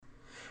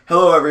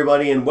Hello,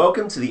 everybody, and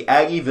welcome to the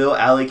Aggieville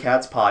Alley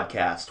Cats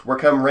podcast. Where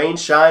come rain,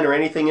 shine, or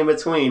anything in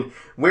between,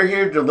 we're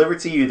here to deliver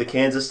to you the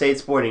Kansas State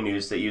sporting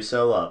news that you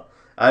so love.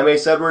 I'm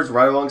Ace Edwards,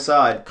 right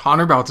alongside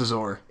Connor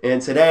Baltazar. And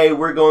today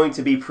we're going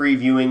to be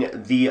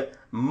previewing the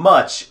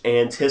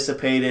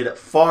much-anticipated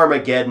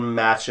Farmageddon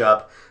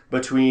matchup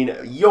between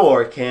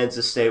your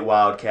Kansas State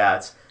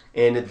Wildcats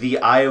and the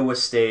Iowa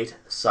State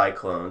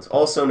Cyclones,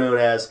 also known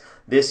as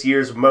this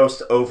year's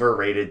most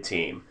overrated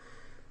team.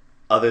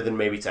 Other than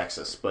maybe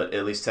Texas, but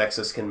at least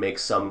Texas can make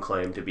some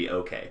claim to be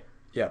okay.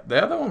 Yeah, they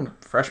have that one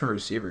freshman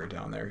receiver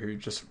down there who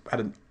just had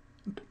a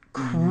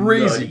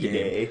crazy game.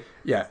 Day.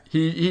 Yeah,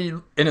 he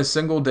in a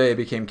single day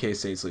became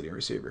K-State's leading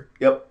receiver.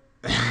 Yep.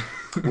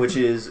 Which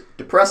is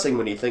depressing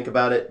when you think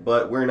about it,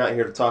 but we're not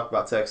here to talk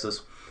about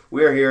Texas.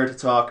 We are here to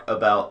talk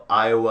about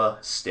Iowa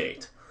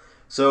State.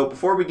 So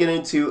before we get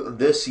into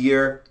this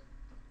year,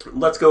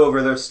 let's go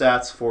over their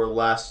stats for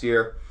last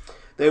year.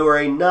 They were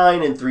a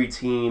 9-3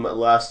 team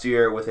last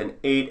year with an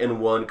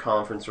 8-1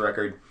 conference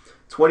record,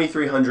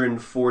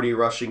 2,340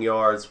 rushing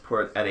yards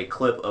at a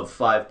clip of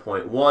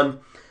 5.1,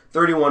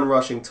 31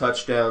 rushing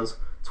touchdowns,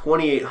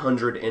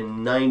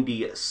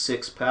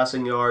 2,896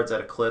 passing yards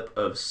at a clip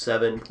of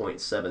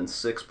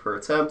 7.76 per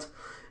attempt,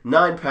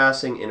 9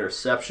 passing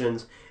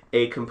interceptions,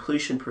 a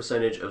completion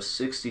percentage of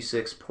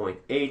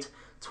 66.8,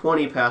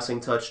 20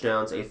 passing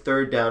touchdowns, a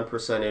third down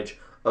percentage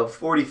of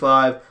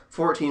 45,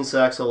 14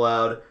 sacks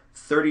allowed,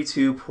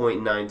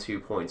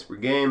 32.92 points per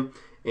game,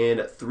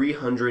 and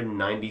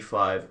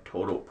 395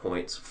 total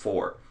points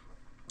for.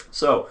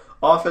 So,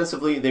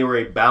 offensively, they were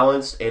a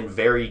balanced and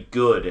very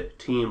good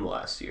team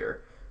last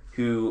year,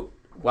 who,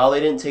 while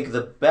they didn't take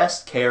the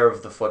best care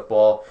of the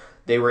football,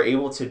 they were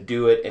able to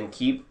do it and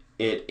keep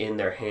it in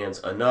their hands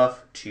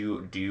enough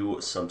to do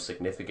some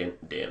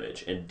significant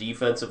damage. And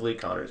defensively,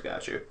 Connor's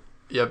got you.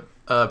 Yep.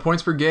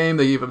 Points per game,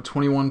 they gave up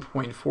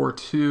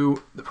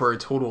 21.42 for a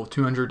total of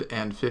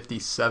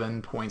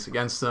 257 points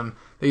against them.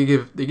 They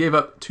gave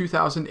up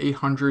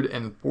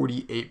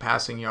 2,848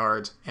 passing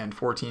yards and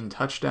 14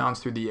 touchdowns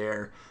through the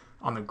air.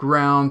 On the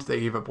ground,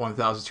 they gave up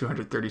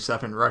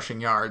 1,237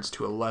 rushing yards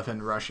to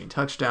 11 rushing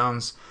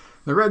touchdowns.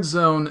 In the red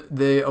zone,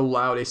 they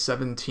allowed a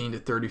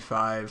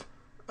 17-35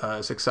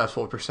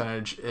 successful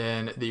percentage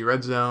in the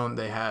red zone.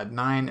 They had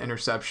 9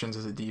 interceptions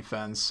as a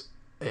defense.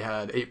 They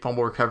had 8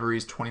 fumble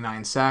recoveries,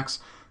 29 sacks,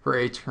 for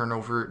a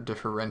turnover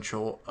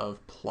differential of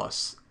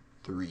 +3.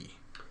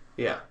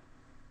 Yeah.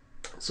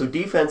 So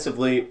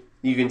defensively,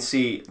 you can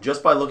see,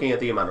 just by looking at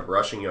the amount of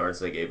rushing yards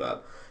they gave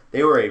up,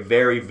 they were a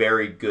very,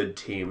 very good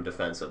team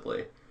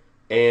defensively.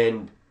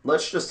 And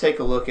let's just take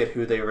a look at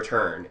who they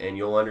return, and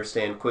you'll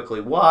understand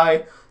quickly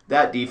why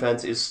that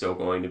defense is still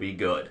going to be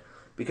good.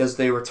 Because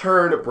they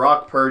return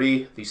Brock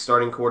Purdy, the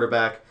starting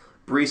quarterback,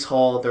 Breece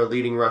Hall, their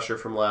leading rusher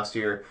from last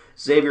year,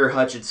 Xavier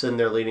Hutchinson,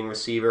 their leading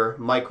receiver,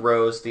 Mike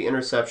Rose, the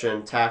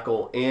interception,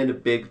 tackle,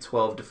 and Big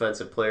 12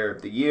 Defensive Player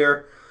of the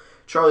Year,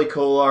 Charlie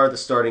Kolar, the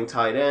starting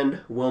tight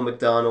end, Will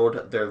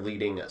McDonald, their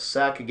leading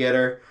sack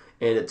getter,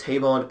 and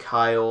Tavon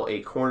Kyle,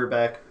 a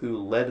cornerback who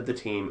led the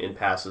team in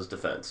passes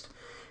defensed.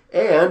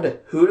 And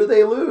who do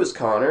they lose,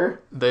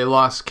 Connor? They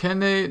lost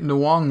Kene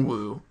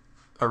Nwangwu,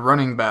 a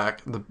running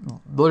back,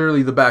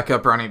 literally the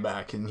backup running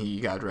back, and he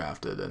got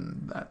drafted,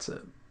 and that's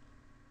it.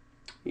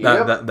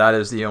 Yep. That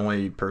is the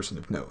only person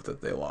of note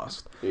that they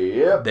lost.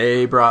 Yep.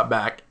 They brought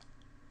back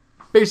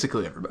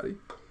basically everybody.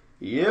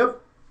 Yep.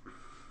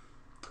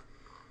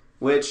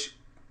 Which,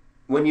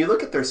 when you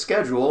look at their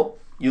schedule,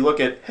 you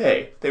look at,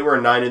 hey, they were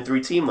a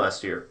 9-3 team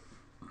last year.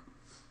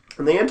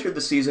 And they entered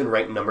the season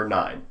ranked number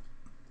 9.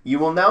 You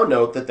will now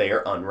note that they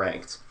are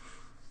unranked.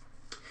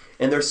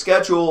 And their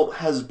schedule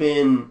has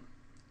been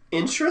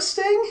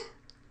interesting,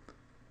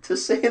 to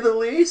say the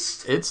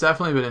least. It's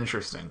definitely been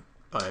interesting.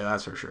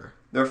 That's for sure.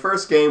 Their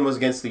first game was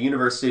against the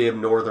University of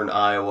Northern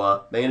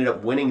Iowa. They ended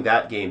up winning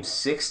that game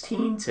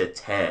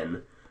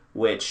 16-10,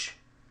 which,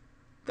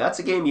 that's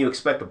a game you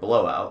expect a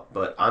blowout,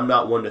 but I'm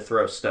not one to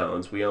throw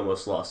stones. We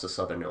almost lost to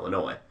Southern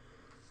Illinois.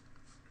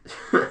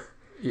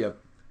 Yep.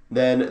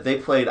 Then they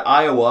played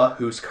Iowa,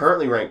 who's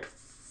currently ranked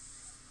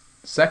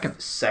Second.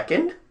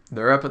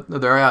 They're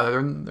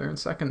in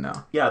second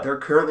now. Yeah, they're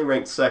currently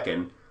ranked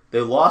second.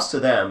 They lost to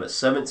them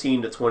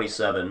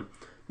 17-27.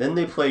 Then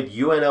they played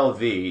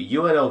UNLV.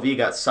 UNLV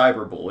got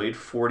cyberbullied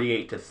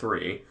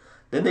 48-3.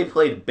 Then they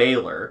played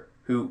Baylor,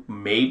 who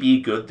may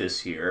be good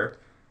this year.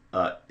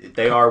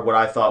 They are what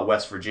I thought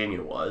West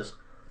Virginia was.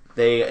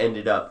 They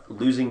ended up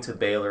losing to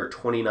Baylor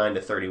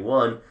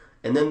 29-31,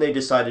 and then they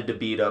decided to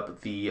beat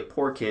up the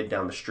poor kid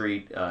down the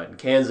street in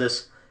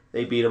Kansas.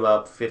 They beat them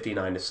up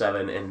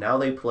 59-7, and now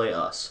they play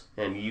us.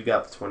 And you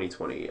got the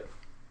 2021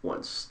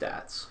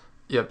 stats.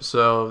 Yep,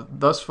 so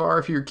thus far,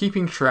 if you're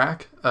keeping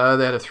track, they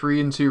had a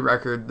 3-2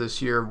 record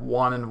this year,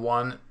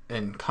 1-1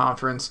 in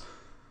conference.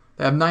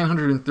 They have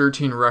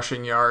 913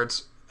 rushing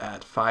yards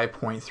at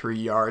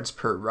 5.3 yards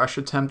per rush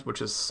attempt,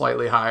 which is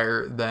slightly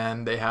higher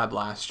than they had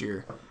last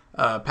year.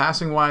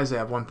 Passing-wise, they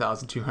have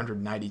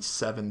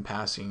 1,297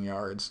 passing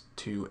yards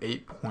to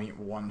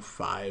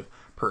 8.15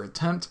 per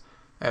attempt.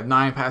 They have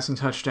 9 passing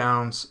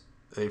touchdowns,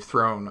 They've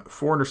thrown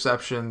 4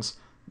 interceptions.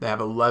 They have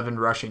 11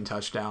 rushing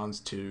touchdowns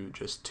to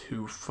just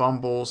 2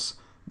 fumbles.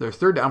 Their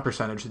third down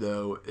percentage,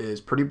 though, is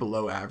pretty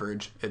below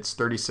average. It's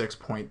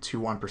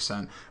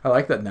 36.21%. I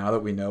like that now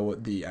that we know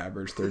what the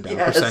average third down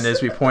percent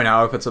is, we point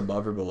out if it's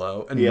above or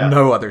below. And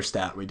no other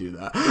stat we do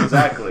that.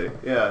 Exactly.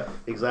 Yeah,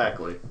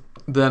 exactly.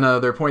 Then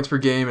their points per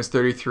game is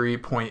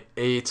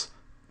 33.8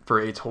 for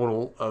a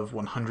total of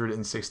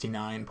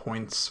 169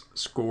 points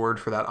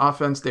scored for that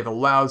offense. They've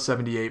allowed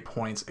 78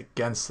 points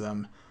against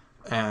them.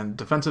 And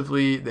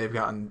defensively, they've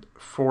gotten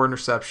 4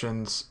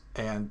 interceptions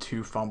and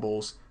 2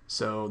 fumbles.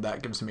 So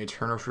that gives them a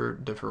turnover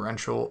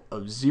differential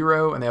of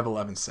 0, and they have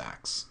 11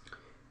 sacks.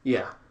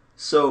 Yeah.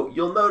 So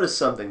you'll notice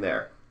something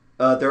there.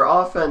 Their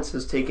offense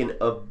has taken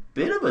a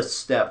bit of a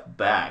step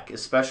back,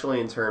 especially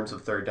in terms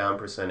of third down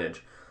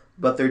percentage.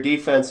 But their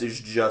defense is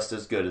just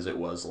as good as it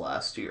was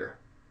last year.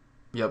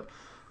 Yep.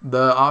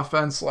 The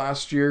offense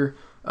last year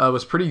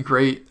was pretty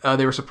great.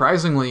 They were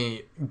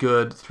surprisingly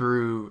good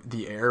through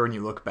the air when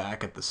you look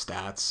back at the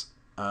stats.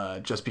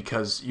 Just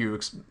because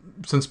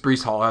since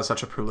Breece Hall has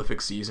such a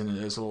prolific season, it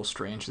is a little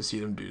strange to see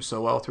them do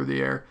so well through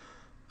the air.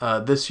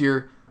 This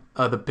year,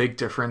 the big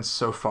difference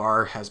so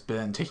far has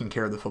been taking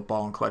care of the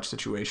football in clutch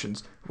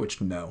situations,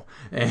 which no.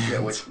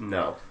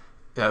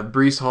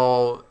 Breece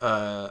Hall,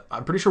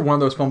 I'm pretty sure one of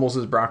those fumbles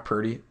is Brock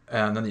Purdy,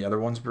 and then the other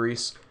one's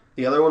Breece.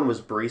 The other one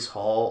was Breece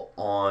Hall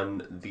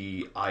on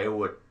the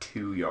Iowa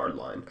 2-yard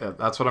line.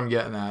 That's what I'm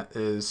getting at,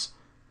 is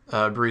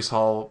Breece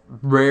Hall,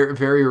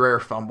 very rare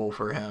fumble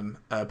for him,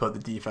 put the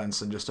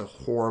defense in just a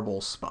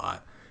horrible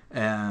spot.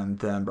 And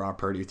then Brock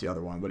Purdy with the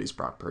other one, but he's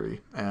Brock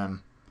Purdy.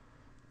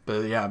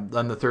 But yeah,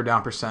 then the third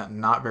down percent,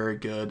 not very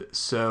good.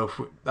 So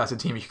if that's a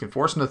team, if you can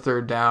force them to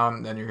third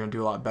down, then you're going to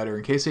do a lot better.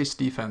 In K-State's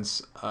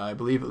defense, I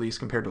believe at least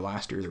compared to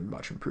last year, they're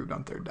much improved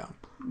on third down.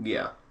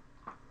 Yeah.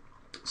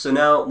 So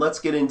now let's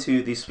get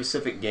into the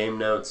specific game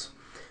notes,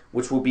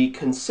 which will be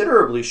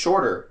considerably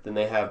shorter than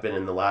they have been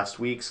in the last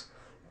weeks.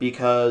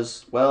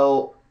 Because,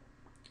 well,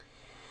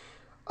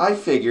 I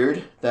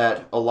figured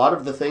that a lot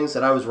of the things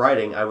that I was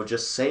writing I would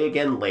just say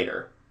again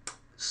later.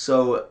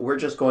 So we're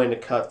just going to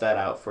cut that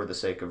out for the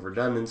sake of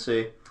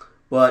redundancy.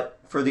 But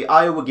for the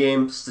Iowa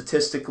game,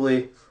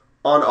 statistically,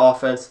 on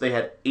offense, they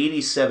had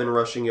 87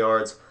 rushing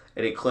yards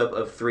at a clip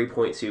of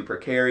 3.2 per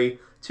carry,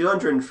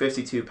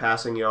 252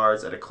 passing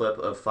yards at a clip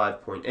of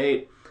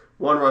 5.8,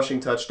 1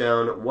 rushing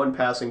touchdown, 1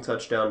 passing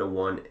touchdown to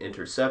 1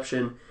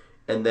 interception,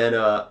 and then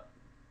to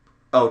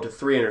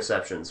 3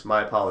 interceptions.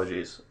 My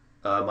apologies.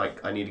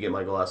 I need to get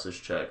my glasses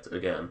checked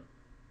again.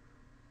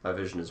 My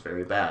vision is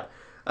very bad.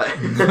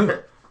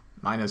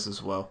 Mine is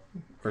as well.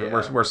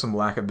 We're some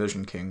lack of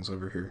vision kings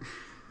over here.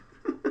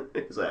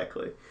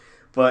 Exactly.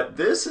 But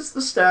this is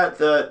the stat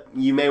that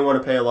you may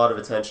want to pay a lot of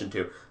attention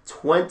to.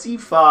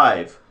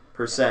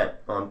 25%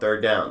 on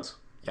third downs.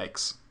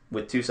 Yikes.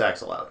 With 2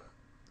 sacks allowed.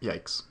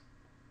 Yikes.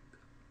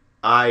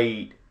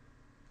 I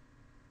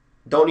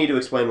don't need to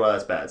explain why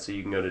that's bad, so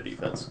you can go to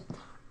defense.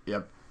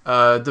 Yep.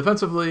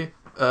 Defensively,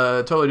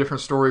 totally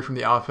different story from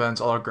the offense,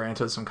 although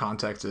granted some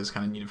context is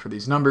kind of needed for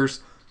these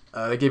numbers.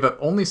 They gave up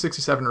only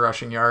 67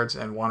 rushing yards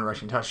and 1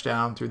 rushing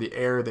touchdown. Through the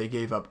air, they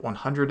gave up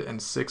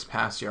 106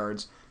 pass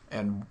yards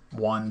and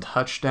 1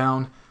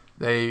 touchdown.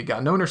 They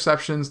got no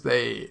interceptions.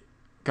 They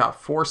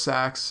got 4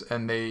 sacks,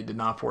 and they did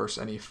not force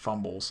any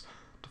fumbles.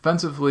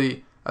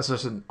 Defensively, that's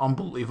just an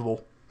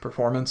unbelievable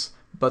performance,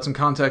 but some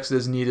context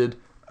is needed.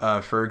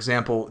 For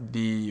example,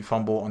 the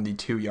fumble on the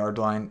 2-yard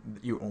line,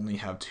 you only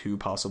have 2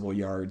 possible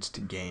yards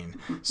to gain.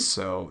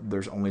 So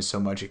there's only so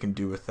much you can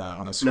do with that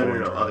on a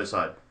scoring drive. Other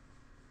side.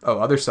 Oh,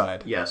 other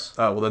side. Yes.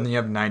 Well, then you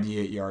have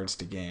 98 yards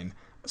to gain.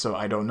 So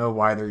I don't know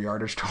why their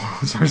yardage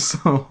totals are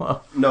so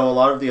low. No, a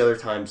lot of the other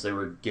times they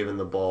were given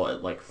the ball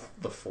at like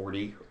the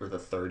 40 or the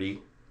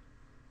 30.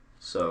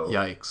 So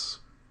yikes.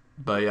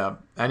 But yeah,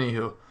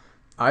 anywho,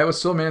 Iowa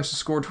still managed to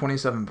score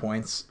 27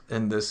 points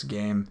in this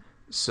game.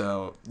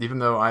 So even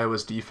though Iowa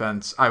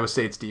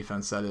State's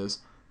defense, that is,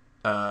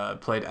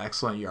 played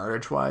excellent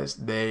yardage-wise,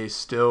 they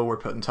still were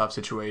put in tough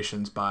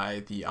situations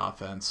by the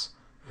offense,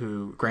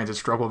 who, granted,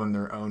 struggled in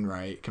their own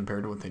right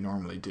compared to what they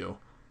normally do.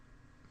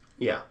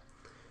 Yeah.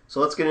 So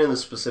let's get into the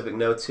specific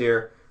notes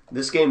here.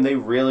 This game, they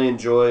really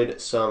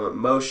enjoyed some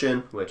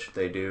motion, which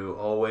they do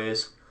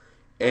always.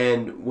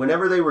 And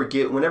whenever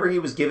he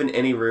was given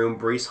any room,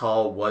 Breece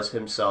Hall was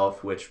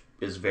himself, which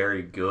is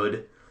very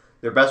good.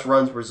 Their best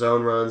runs were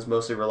zone runs,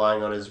 mostly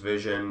relying on his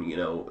vision. You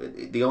know,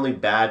 the only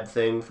bad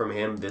thing from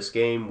him this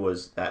game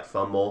was that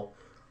fumble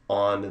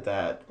on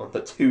the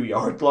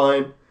 2-yard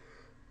line.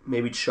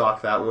 Maybe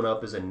chalk that one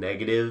up as a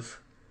negative.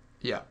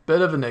 Yeah,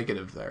 bit of a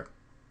negative there.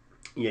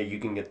 Yeah, you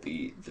can get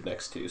the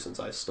next 2 since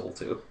I stole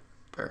 2.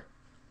 Fair.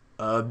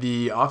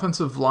 The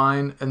offensive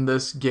line in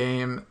this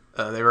game,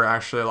 they were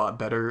actually a lot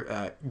better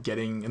at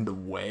getting in the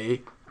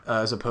way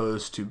as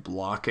opposed to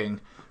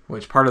blocking,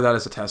 which part of that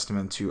is a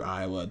testament to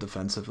Iowa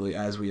defensively.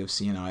 As we have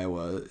seen,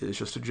 Iowa is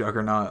just a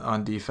juggernaut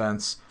on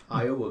defense.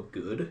 Iowa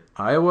good?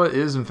 Iowa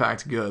is, in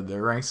fact, good.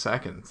 They're ranked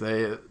second.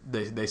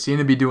 They seem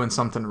to be doing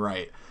something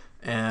right.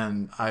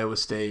 and Iowa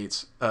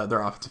State,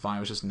 their offensive line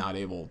was just not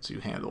able to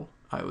handle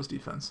Iowa's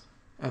defense.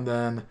 And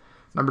then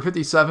number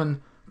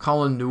 57,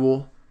 Colin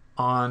Newell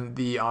on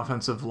the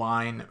offensive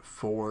line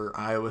for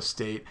Iowa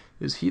State.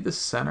 Is he the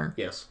center?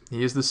 Yes.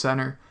 He is the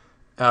center.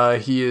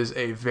 He is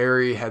a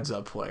very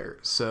heads-up player,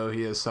 so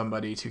he is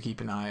somebody to keep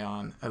an eye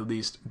on, at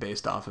least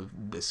based off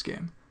of this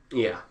game.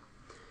 Yeah.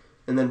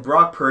 And then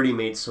Brock Purdy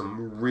made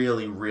some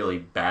really, really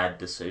bad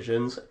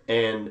decisions,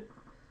 and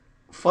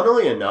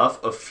funnily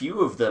enough, a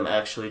few of them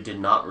actually did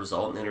not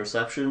result in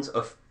interceptions.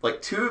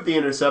 Like, 2 of the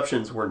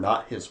interceptions were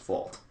not his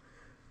fault.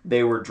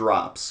 They were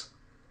drops,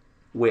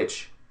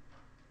 which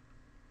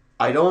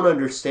I don't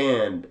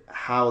understand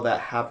how that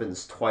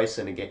happens twice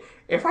in a game.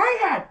 If I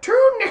had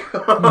 2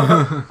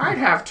 nickels, I'd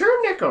have 2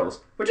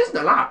 nickels, which isn't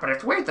a lot, but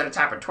it's weird that it's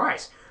happened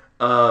twice.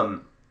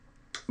 But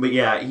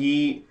yeah,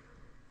 he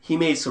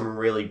made some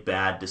really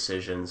bad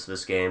decisions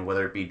this game,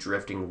 whether it be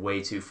drifting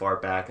way too far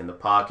back in the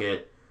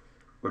pocket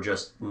or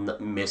just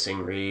missing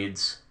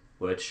reads,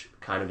 which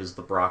kind of is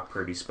the Brock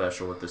Purdy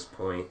special at this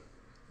point.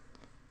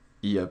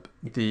 Yep.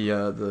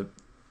 The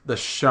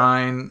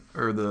shine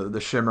or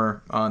the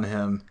shimmer on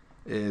him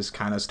is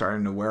kind of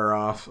starting to wear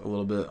off a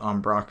little bit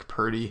on Brock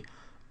Purdy.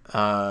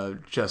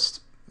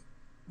 Just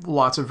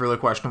lots of really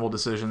questionable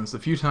decisions. The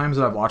few times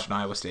that I've watched an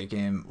Iowa State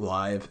game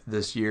live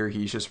this year,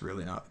 he's just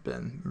really not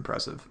been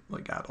impressive,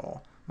 like, at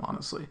all,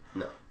 honestly.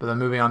 No. But then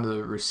moving on to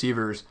the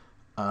receivers,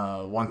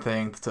 one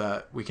thing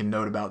that we can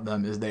note about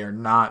them is they are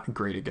not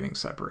great at getting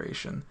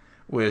separation,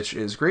 which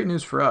is great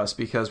news for us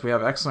because we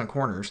have excellent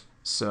corners,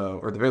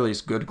 or at the very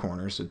least good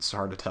corners. It's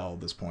hard to tell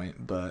at this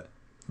point, but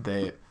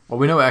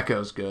we know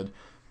Echo's good,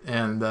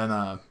 and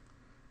then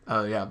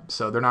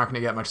so they're not going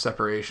to get much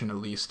separation, at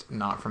least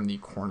not from the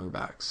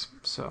cornerbacks.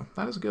 So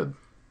that is good.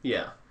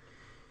 Yeah.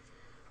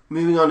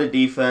 Moving on to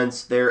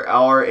defense, there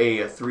are a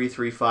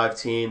 3-3-5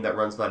 team that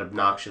runs that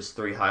obnoxious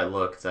 3-high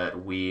look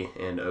that we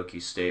and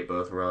Okie State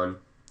both run.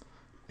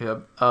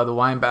 Yep. The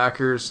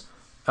linebackers,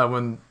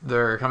 when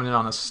they're coming in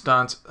on a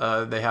stunt,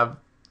 they have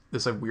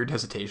this weird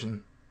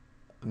hesitation.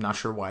 I'm not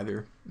sure why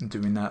they're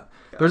doing that.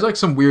 Yeah. There's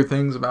some weird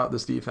things about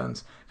this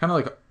defense. Kind of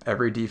like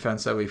every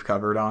defense that we've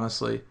covered,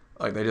 honestly.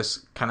 They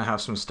just kind of have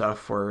some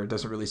stuff where it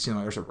doesn't really seem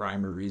like there's a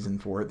rhyme or reason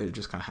for it. It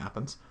just kind of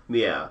happens.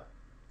 Yeah,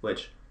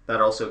 which that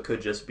also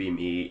could just be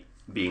me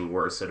being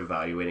worse at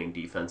evaluating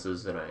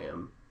defenses than I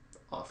am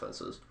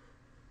offenses.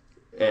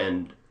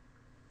 And,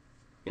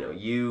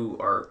 you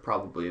are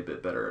probably a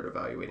bit better at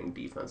evaluating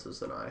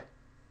defenses than I.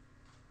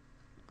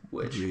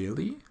 Which,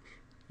 really?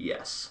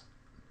 Yes.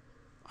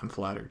 I'm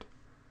flattered.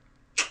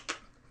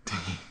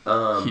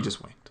 He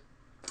just winked.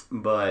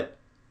 But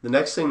the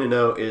next thing to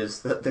know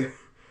is that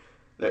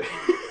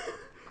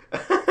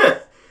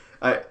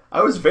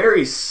I was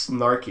very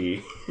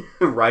snarky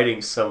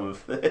writing some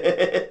of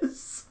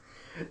this.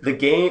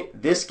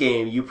 This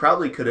game, you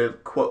probably could have,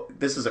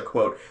 this is a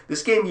quote,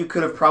 this game you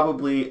could have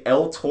probably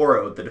El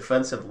Toro'd the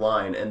defensive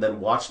line and then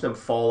watched them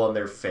fall on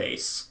their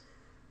face.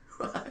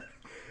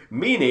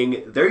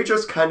 Meaning, they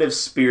just kind of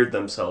speared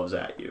themselves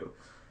at you.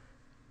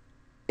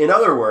 In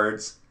other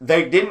words,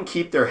 they didn't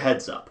keep their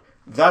heads up.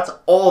 That's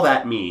all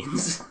that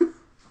means.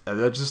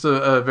 That's just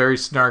a very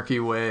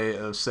snarky way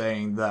of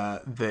saying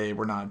that they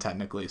were not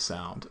technically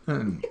sound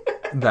in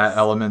that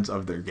element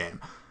of their game.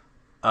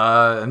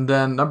 And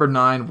then number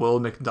 9, Will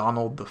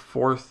McDonald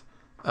IV.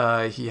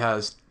 He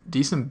has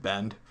decent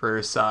bend for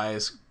his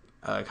size,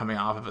 coming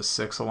off of a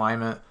 6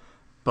 alignment,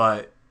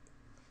 but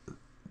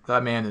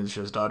that man is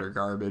just utter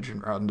garbage in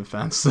route and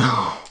defense.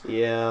 So.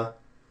 Yeah,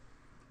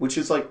 which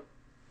is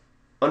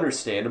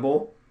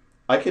understandable.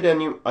 I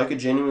could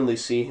genuinely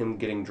see him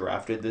getting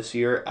drafted this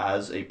year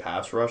as a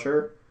pass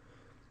rusher,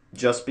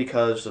 just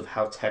because of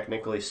how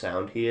technically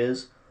sound he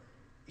is.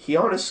 He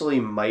honestly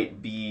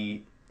might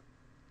be.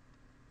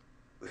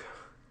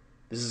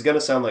 This is going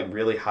to sound like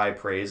really high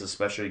praise,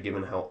 especially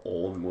given how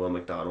old Will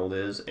McDonald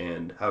is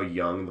and how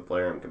young the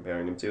player I'm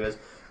comparing him to is.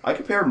 I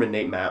compare him to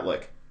Nate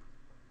Matlick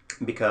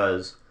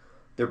because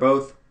they're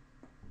both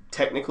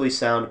technically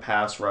sound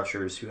pass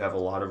rushers who have a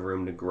lot of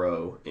room to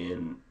grow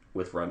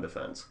with run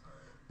defense.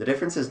 The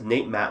difference is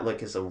Nate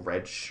Matlick is a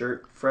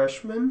redshirt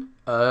freshman.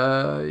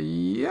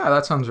 Yeah,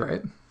 that sounds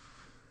right.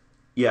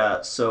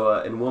 Yeah, so,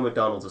 and Will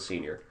McDonald's a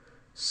senior.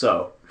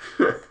 So.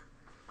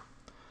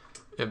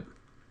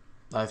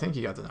 I think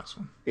you got the next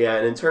one. Yeah,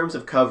 and in terms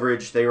of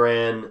coverage, they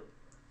ran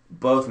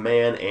both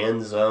man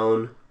and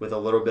zone with a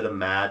little bit of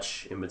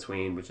match in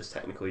between, which is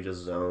technically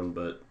just zone,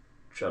 but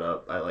shut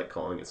up. I like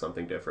calling it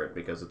something different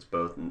because it's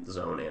both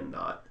zone and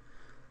not.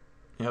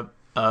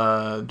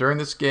 Yep. During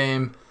this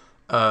game,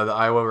 the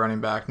Iowa running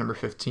back, number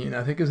 15,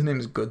 I think his name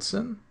is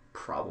Goodson.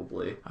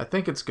 Probably. I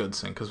think it's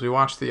Goodson because we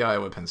watched the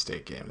Iowa-Penn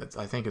State game.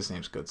 I think his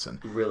name's Goodson.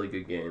 Really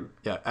good game.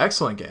 Yeah,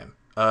 excellent game.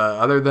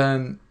 Other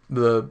than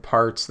the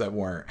parts that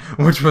weren't,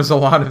 which was a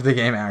lot of the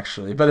game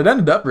actually, but it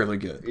ended up really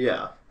good.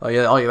 Yeah.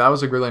 That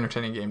was a really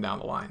entertaining game down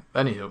the line.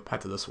 Anywho,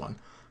 back to this one.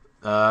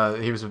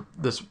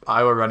 This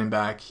Iowa running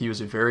back. He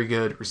was a very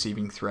good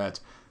receiving threat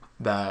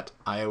that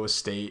Iowa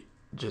State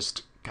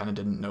just kind of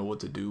didn't know what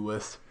to do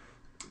with.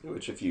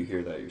 Which, if you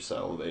hear that, you're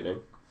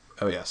salivating.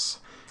 Oh, yes.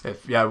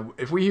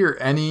 If we hear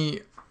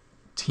any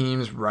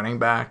team's running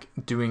back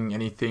doing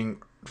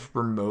anything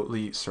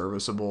remotely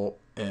serviceable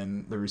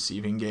in the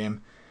receiving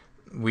game,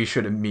 we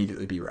should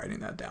immediately be writing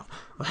that down.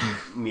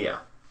 Yeah.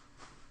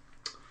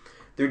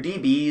 Their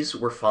DBs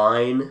were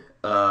fine.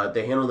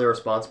 They handled their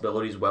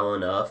responsibilities well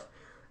enough.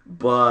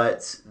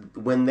 But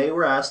when they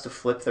were asked to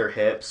flip their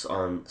hips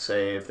on,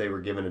 say, if they were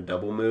given a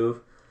double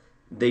move,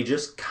 they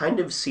just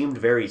kind of seemed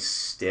very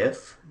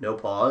stiff, no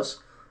pause,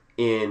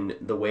 in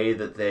the way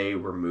that they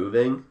were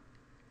moving.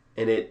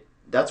 And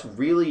that's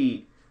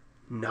really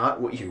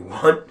not what you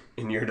want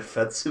in your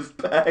defensive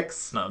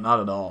backs. No, not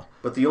at all.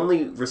 But the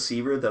only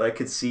receiver that I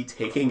could see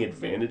taking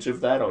advantage of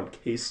that on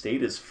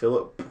K-State is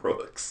Phillip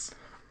Brooks.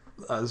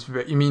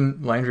 You mean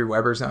Landry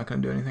Weber's not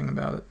going to do anything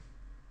about it?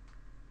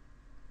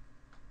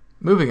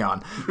 Moving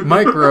on.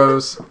 Mike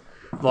Rose,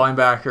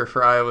 linebacker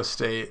for Iowa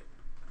State.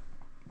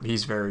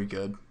 He's very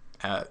good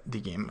at the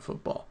game of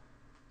football.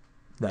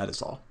 That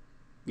is all.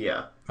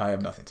 Yeah. I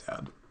have nothing to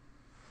add.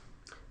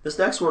 This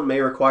next one may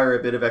require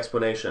a bit of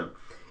explanation.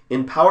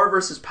 In power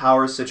versus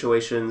power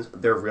situations,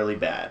 they're really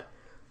bad.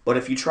 But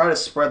if you try to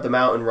spread them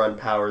out and run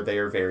power, they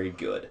are very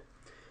good.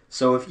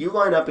 So if you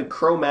line up in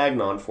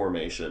Cro-Magnon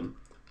formation,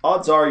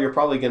 odds are you're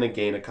probably going to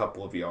gain a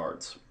couple of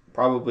yards.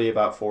 Probably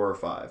about 4 or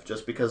 5,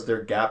 just because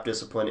their gap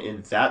discipline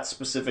in that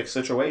specific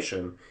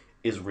situation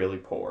is really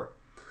poor.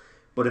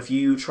 But if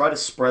you try to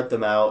spread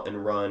them out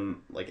and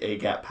run like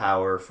A-gap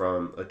power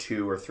from a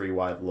 2 or 3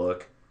 wide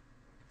look,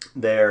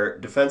 their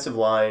defensive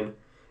line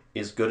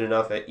is good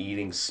enough at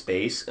eating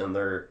space and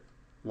their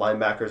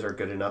linebackers are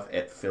good enough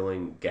at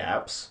filling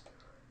gaps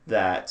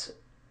that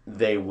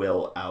they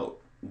will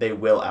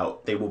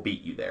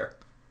beat you there.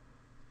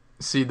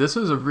 See, this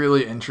is a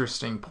really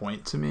interesting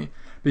point to me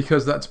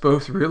because that's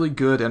both really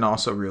good and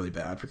also really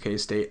bad for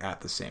K-State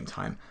at the same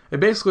time. It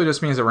basically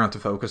just means that we're going to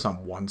have to focus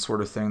on one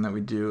sort of thing that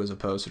we do as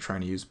opposed to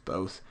trying to use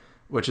both,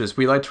 which is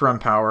we like to run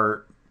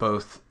power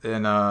both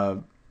in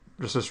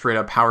just a straight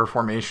up power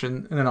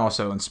formation and then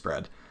also in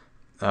spread.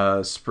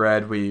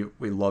 Spread, we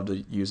love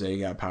to use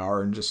A-gap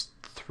power and just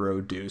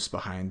throw deuce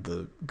behind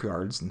the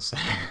guards and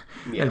center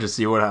and just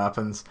see what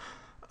happens.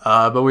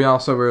 But we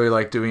also really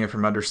like doing it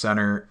from under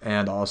center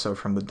and also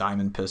from the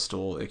diamond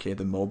pistol, aka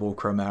the mobile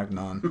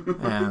Cro-Magnon.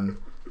 And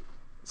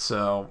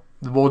so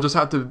we'll just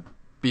have to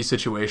be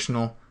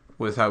situational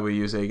with how we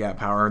use A-gap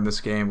power in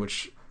this game,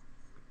 which,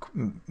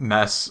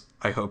 Mess,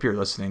 I hope you're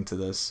listening to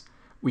this.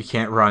 We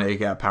can't run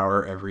A-gap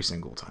power every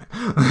single time.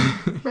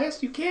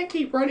 Mess, you can't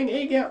keep running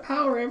A-gap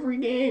power every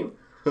game.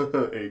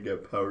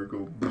 A-gap power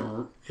go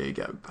brr.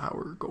 A-gap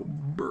power go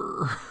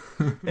brr.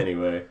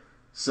 Anyway,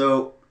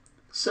 so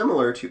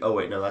similar to... Oh,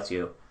 wait, no, that's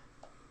you.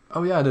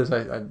 Oh, yeah, it is.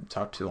 I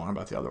talked too long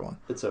about the other one.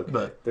 It's okay.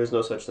 But there's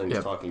no such thing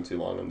as talking too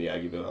long on the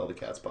Aggieville Hell the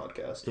Cats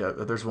podcast. Yeah,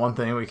 there's one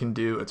thing we can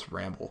do. It's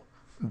ramble.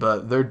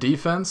 But their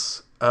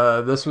defense,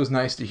 this was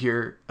nice to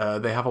hear.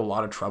 They have a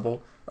lot of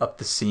trouble up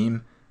the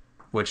seam,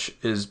 which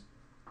is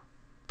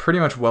pretty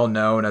much well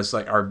known as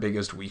like our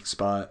biggest weak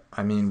spot.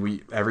 I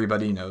mean,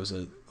 everybody knows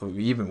it.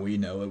 Even we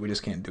know it. We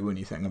just can't do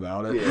anything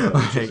about it. Yeah,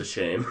 which is a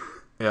shame.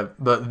 Yeah,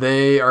 but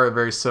they are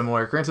very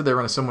similar. Granted, they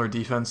run a similar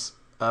defense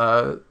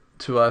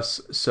to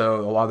us, so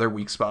a lot of their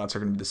weak spots are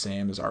going to be the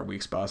same as our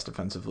weak spots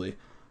defensively.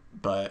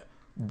 But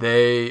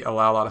they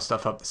allow a lot of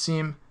stuff up the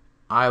seam.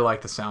 I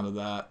like the sound of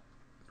that,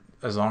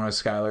 as long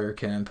as Skylar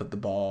can put the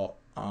ball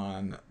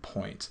on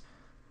point,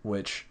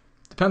 which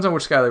depends on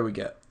which Skylar we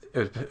get.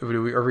 Are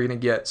we going to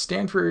get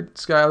Stanford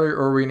Skylar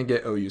or are we going to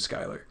get OU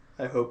Skylar?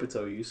 I hope it's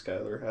OU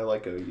Skylar. I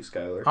like OU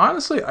Skylar.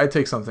 Honestly, I'd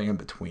take something in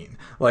between.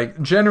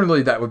 Like,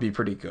 generally, that would be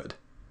pretty good.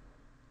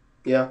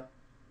 Yeah.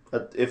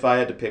 If I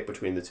had to pick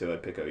between the two,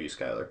 I'd pick OU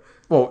Skylar.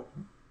 Well,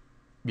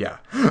 yeah.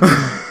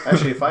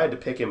 Actually, if I had to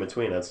pick in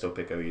between, I'd still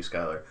pick OU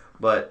Skylar.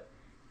 But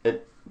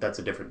that's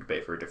a different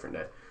debate for a different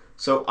day.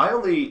 So I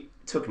only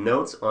took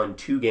notes on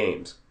 2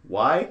 games.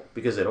 Why?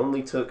 Because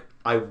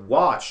I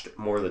watched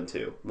more than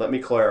 2. Let me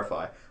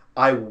clarify.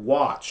 I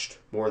watched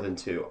more than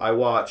 2. I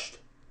watched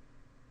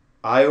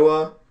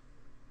Iowa.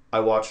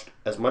 I watched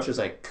as much as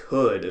I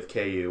could of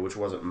KU, which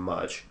wasn't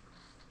much.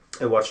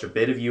 I watched a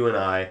bit of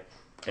UNI,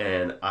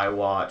 and I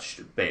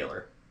watched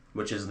Baylor,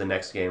 which is the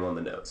next game on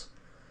the notes.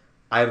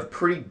 I have a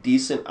pretty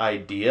decent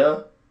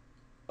idea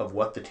of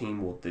what the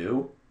team will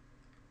do,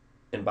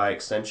 and by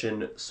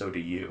extension, so do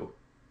you.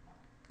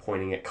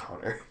 Pointing at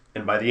Connor.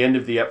 And by the end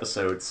of the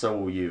episode, so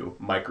will you,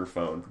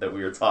 microphone that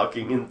we were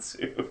talking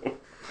into.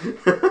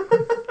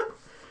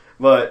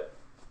 But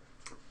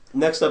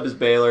next up is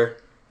Baylor.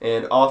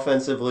 And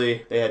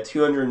offensively, they had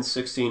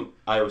 216,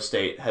 Iowa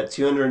State had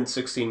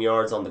 216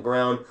 yards on the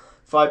ground,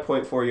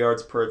 5.4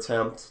 yards per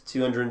attempt,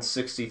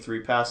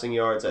 263 passing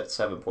yards at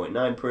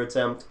 7.9 per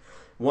attempt,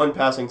 1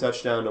 passing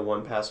touchdown to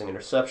 1 passing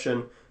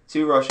interception,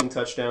 2 rushing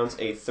touchdowns,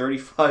 a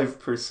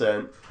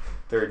 35%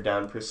 third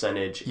down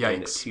percentage, Yikes.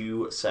 and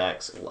 2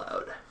 sacks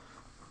allowed.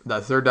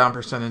 That third down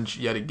percentage,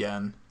 yet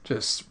again,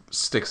 just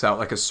sticks out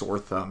like a sore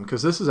thumb.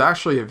 Because this is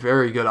actually a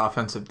very good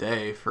offensive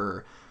day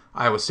for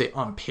Iowa State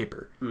on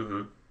paper.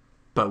 Mm-hmm.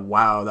 But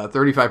wow, that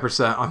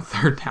 35% on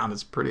third down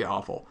is pretty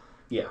awful.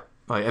 Yeah.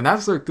 And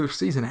that's like their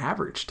season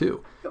average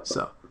too.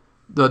 So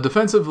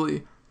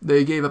defensively,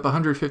 they gave up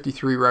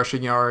 153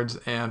 rushing yards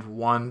and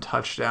 1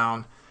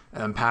 touchdown.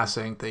 And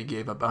passing, they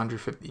gave up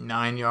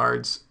 159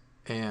 yards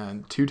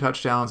and 2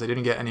 touchdowns. They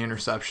didn't get any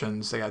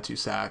interceptions. They got 2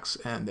 sacks,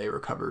 and they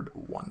recovered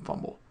 1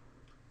 fumble.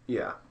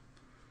 Yeah.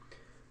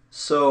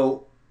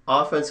 So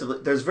offensively,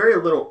 there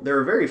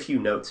are very few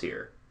notes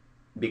here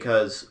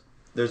because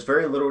there's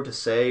very little to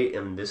say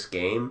in this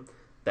game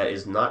that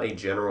is not a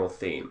general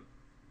theme.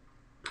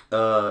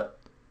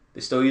 They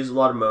still use a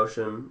lot of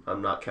motion.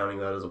 I'm not counting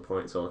that as a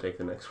point, so I'll take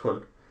the next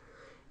one.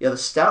 Yeah, the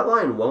stat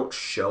line won't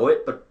show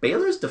it, but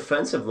Baylor's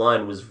defensive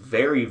line was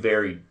very,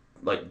 very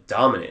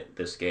dominant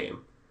this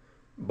game.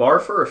 Bar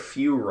for a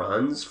few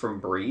runs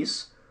from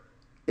Brees,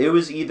 it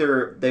was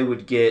either they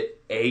would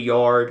get a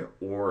yard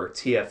or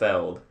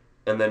TFL'd,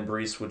 and then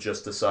Brees would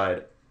just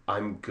decide,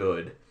 I'm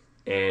good,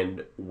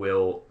 and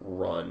will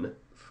run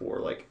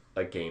for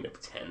a gain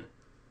of 10.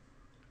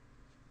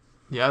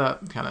 Yeah,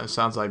 that kind of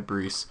sounds like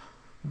Brees.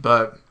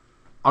 But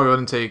I'll go ahead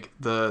and take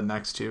the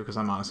next 2 because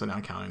I'm honestly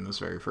not counting this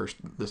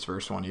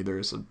first one either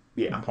as a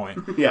point.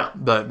 Yeah.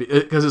 But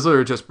because it's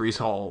literally just Brees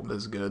Hall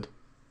is good.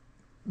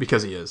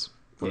 Because he is.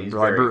 Yeah, he's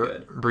very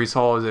good. Brees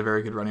Hall is a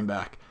very good running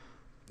back.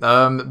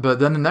 But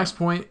then the next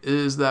point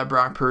is that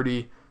Brock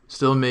Purdy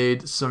still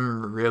made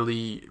some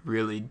really,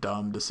 really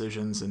dumb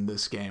decisions in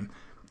this game.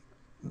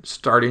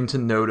 Starting to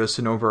notice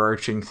an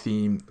overarching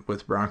theme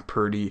with Brock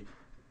Purdy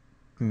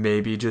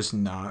maybe just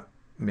not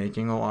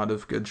making a lot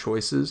of good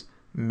choices.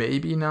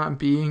 Maybe not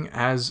being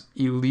as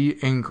elite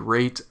and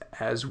great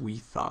as we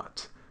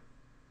thought.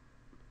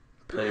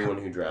 Anyone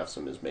who drafts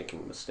him is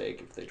making a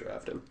mistake if they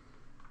draft him.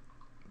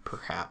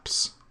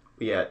 Perhaps.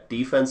 Yeah,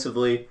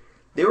 defensively,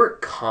 they were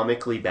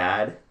comically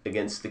bad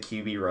against the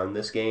QB run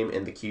this game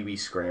and the QB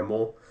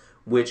scramble,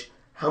 which,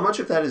 how much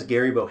of that is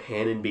Gary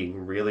Bohannon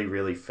being really,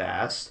 really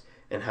fast,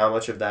 and how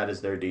much of that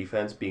is their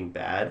defense being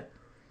bad?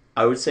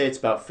 I would say it's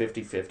about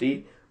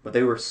 50-50, but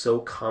they were so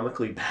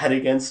comically bad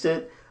against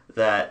it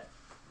that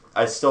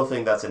I still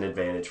think that's an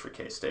advantage for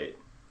K-State.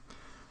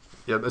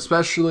 Yep,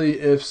 especially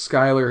if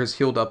Skyler has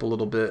healed up a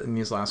little bit in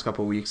these last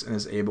couple of weeks and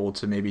is able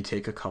to maybe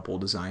take a couple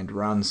designed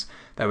runs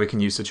that we can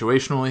use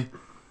situationally.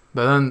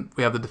 But then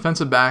we have the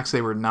defensive backs.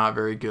 They were not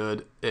very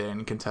good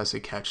in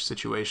contested catch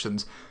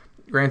situations.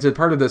 Granted,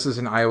 part of this is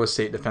an Iowa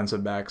State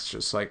defensive backs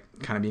just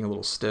kind of being a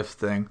little stiff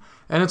thing.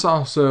 And it's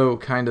also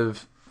kind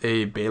of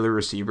a Baylor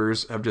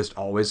receivers have just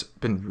always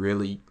been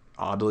really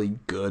oddly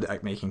good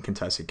at making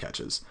contested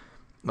catches.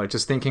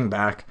 Just thinking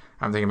back,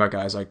 I'm thinking about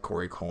guys like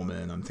Corey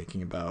Coleman. I'm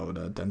thinking about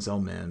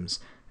Denzel Mims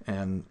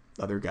and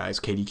other guys,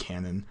 Katie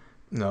Cannon.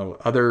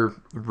 Other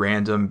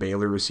random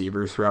Baylor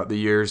receivers throughout the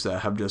years that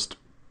have just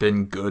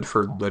been good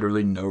for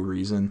literally no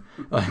reason.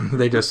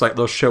 They just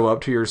they'll show up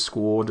to your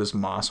school and just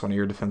moss one of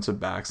your defensive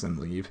backs and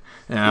leave.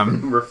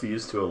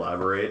 Refuse to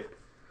elaborate.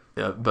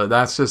 Yeah, but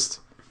that's just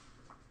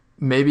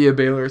maybe a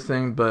Baylor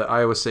thing. But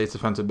Iowa State's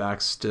defensive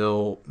backs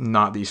still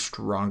not the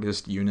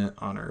strongest unit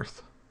on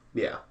earth.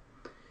 Yeah.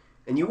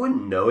 And you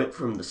wouldn't know it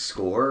from the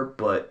score,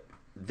 but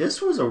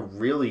this was a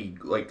really,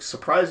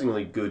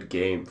 surprisingly good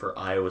game for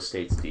Iowa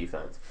State's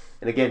defense.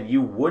 And again,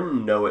 you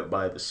wouldn't know it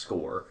by the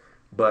score,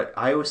 but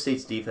Iowa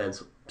State's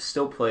defense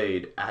still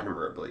played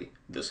admirably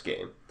this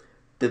game.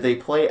 Did they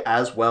play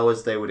as well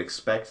as they would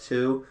expect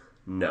to?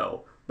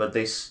 No. But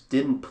they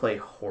didn't play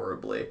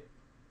horribly.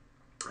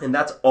 And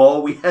that's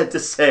all we had to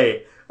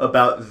say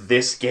about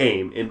this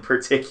game in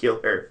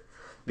particular,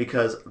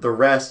 because the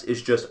rest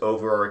is just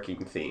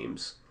overarching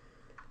themes.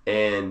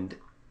 And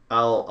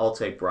I'll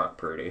take Brock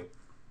Purdy.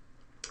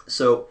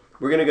 So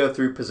we're going to go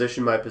through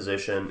position by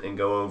position and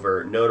go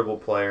over notable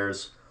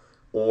players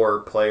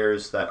or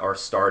players that are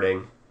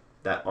starting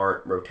that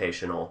aren't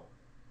rotational,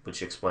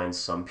 which explains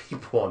some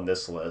people on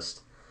this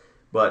list.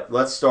 But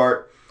let's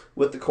start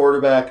with the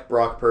quarterback,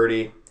 Brock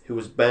Purdy, who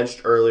was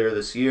benched earlier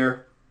this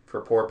year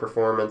for poor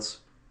performance.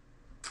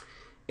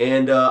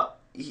 And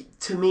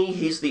to me,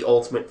 he's the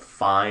ultimate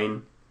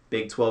fine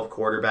Big 12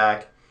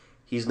 quarterback.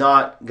 He's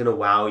not going to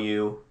wow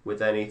you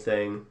with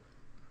anything,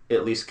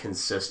 at least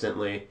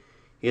consistently.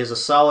 He has a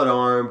solid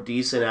arm,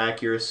 decent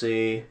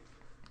accuracy.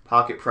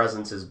 Pocket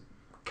presence is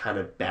kind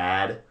of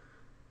bad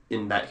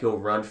in that he'll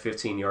run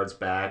 15 yards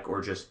back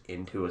or just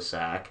into a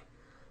sack.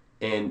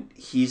 And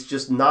he's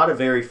just not a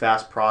very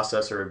fast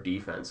processor of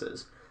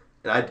defenses.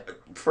 And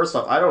first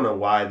off, I don't know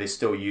why they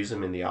still use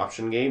him in the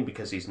option game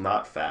because he's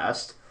not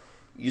fast.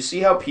 You see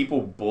how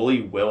people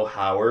bully Will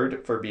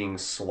Howard for being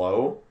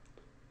slow?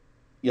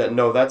 Yeah,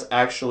 no, that's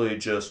actually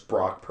just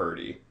Brock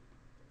Purdy.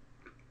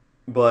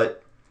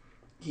 But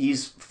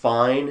he's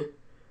fine.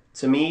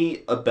 To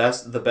me,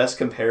 the best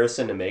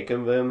comparison to make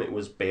of him, it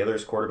was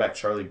Baylor's quarterback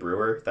Charlie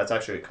Brewer. That's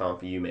actually a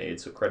comp you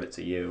made, so credit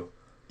to you.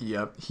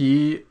 Yep.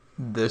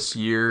 This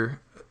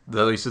year, at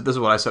least this is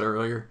what I said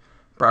earlier,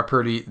 Brock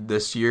Purdy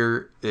this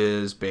year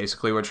is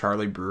basically what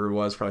Charlie Brewer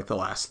was for the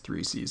last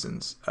 3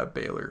 seasons at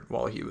Baylor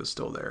while he was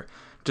still there.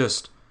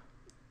 Just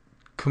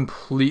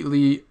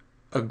completely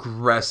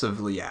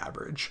aggressively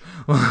average.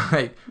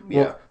 Like,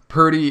 well,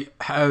 Purdy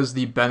has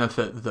the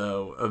benefit,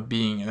 though, of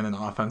being in an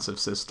offensive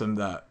system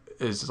that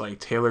is like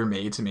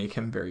tailor-made to make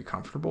him very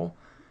comfortable.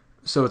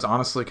 So it's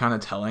honestly kind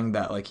of telling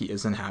that like he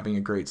isn't having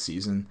a great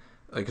season,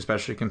 like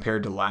especially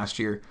compared to last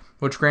year,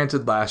 which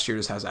granted last year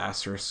just has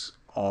asterisks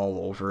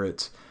all over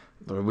it.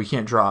 We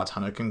can't draw a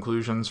ton of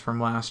conclusions from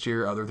last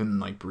year other than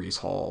like Breece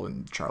Hall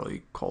and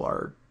Charlie Kolar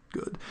are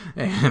good.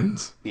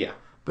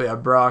 But yeah,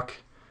 Brock,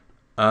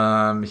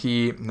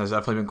 he has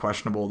definitely been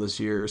questionable this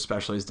year,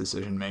 especially his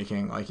decision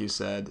making, like you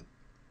said.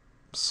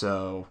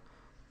 So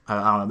I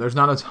don't know. There's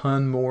not a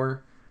ton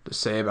more to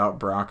say about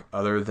Brock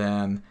other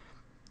than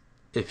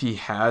if he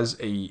has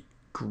a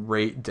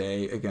great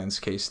day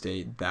against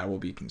K-State, that will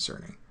be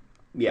concerning.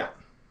 Yeah,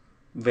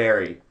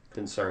 very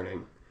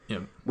concerning.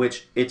 Yep.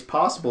 Which it's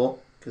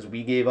possible because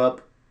we gave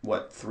up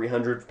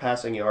 300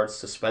 passing yards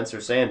to Spencer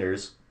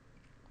Sanders.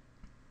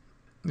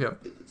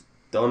 Yep.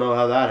 Don't know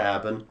how that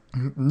happened.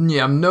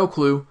 Yeah, no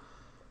clue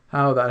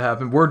how that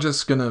happened. We're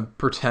just gonna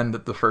pretend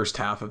that the first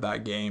half of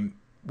that game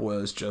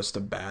was just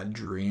a bad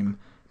dream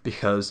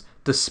because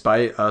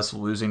despite us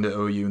losing to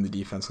OU and the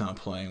defense not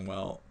playing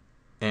well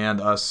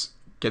and us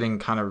getting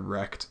kind of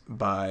wrecked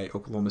by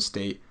Oklahoma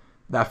State,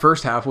 that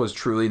first half was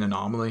truly an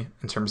anomaly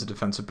in terms of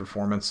defensive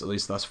performance, at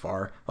least thus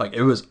far. Like,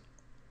 it was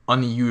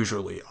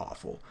unusually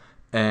awful.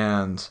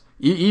 And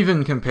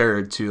even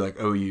compared to, like,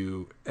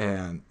 OU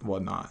and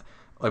whatnot,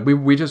 like, we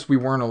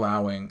weren't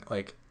allowing,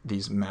 like,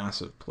 these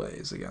massive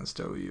plays against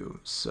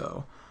OU.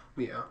 So,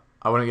 yeah.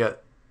 I wouldn't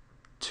get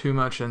too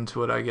much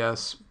into it, I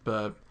guess.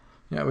 But,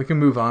 yeah, we can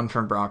move on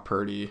from Brock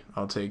Purdy.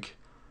 I'll take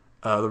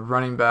the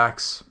running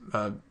backs,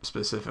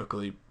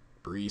 specifically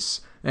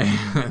Breece.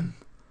 And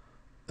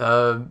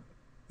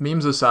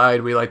memes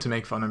aside, we like to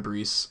make fun of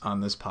Breece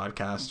on this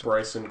podcast.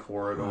 Bryson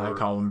Corridor. I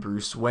call him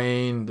Bruce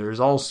Wayne. There's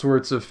all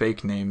sorts of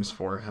fake names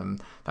for him.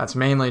 That's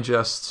mainly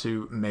just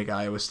to make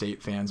Iowa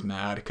State fans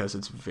mad because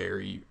it's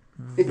very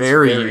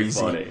easy.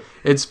 Funny.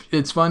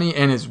 It's funny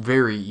and it's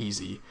very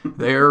easy.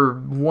 They're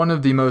one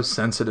of the most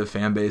sensitive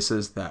fan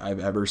bases that I've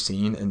ever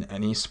seen in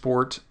any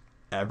sport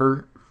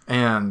ever.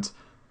 And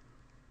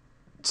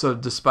so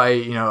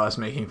despite, us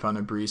making fun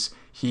of Breece,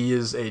 he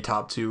is a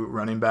top 2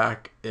 running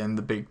back in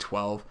the Big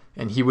 12,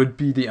 and he would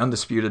be the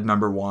undisputed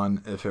number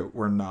 1 if it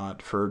were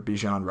not for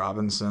Bijan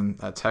Robinson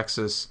at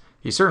Texas.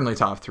 He's certainly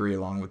top 3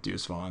 along with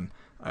Deuce Vaughn,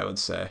 I would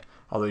say,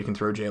 although you can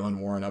throw Jaylen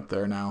Warren up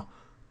there now.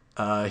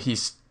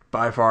 He's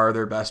by far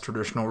their best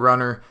traditional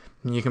runner.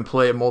 And you can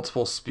play at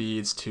multiple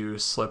speeds to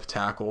slip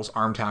tackles.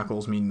 Arm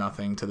tackles mean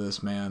nothing to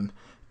this man,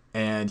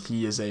 and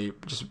he is a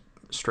just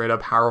straight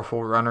up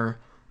powerful runner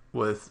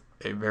with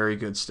a very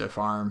good stiff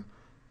arm.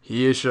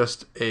 He is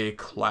just a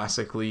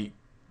classically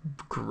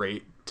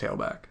great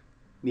tailback.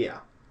 Yeah.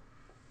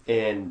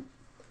 And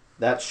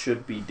that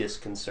should be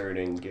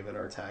disconcerting given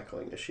our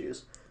tackling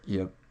issues.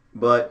 Yep.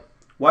 But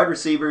wide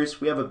receivers,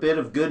 we have a bit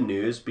of good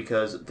news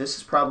because this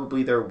is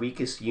probably their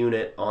weakest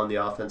unit on the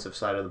offensive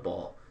side of the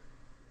ball,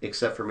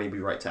 except for maybe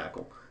right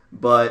tackle.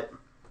 But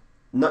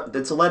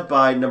it's led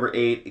by number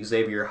 8,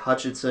 Xavier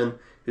Hutchinson,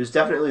 who's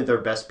definitely their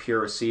best pure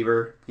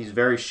receiver. He's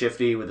very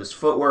shifty with his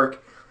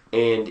footwork.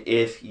 And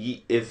if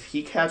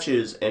he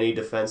catches any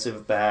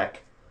defensive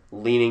back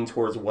leaning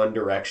towards one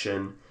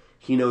direction,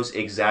 he knows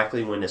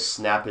exactly when to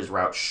snap his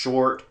route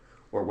short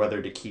or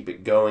whether to keep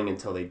it going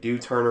until they do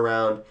turn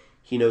around.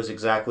 He knows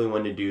exactly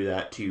when to do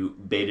that to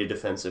bait a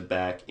defensive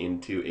back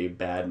into a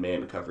bad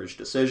man coverage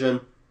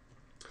decision.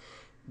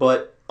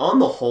 But on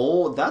the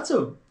whole, that's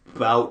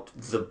about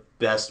the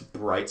best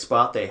bright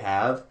spot they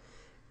have.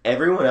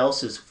 Everyone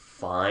else is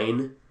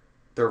fine.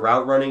 Their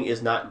route running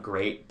is not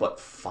great, but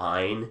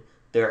fine.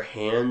 Their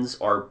hands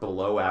are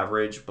below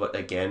average, but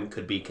again,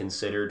 could be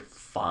considered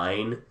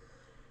fine.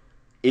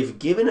 If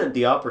given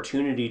the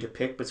opportunity to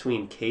pick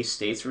between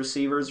K-State's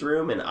receivers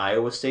room and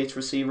Iowa State's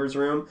receivers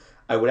room,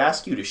 I would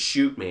ask you to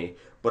shoot me,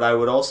 but I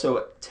would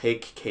also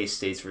take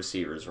K-State's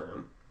receivers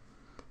room.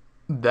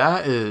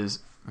 That is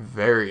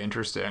very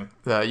interesting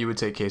that you would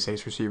take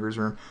K-State's receivers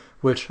room,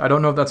 which I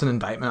don't know if that's an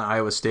indictment of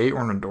Iowa State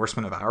or an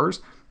endorsement of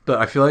ours, but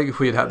I feel like if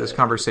we had this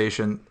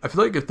conversation, I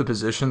feel like if the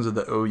positions of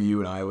the OU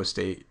and Iowa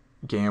State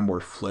game were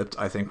flipped,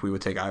 I think we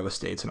would take Iowa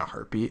State's in a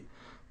heartbeat.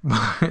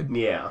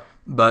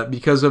 But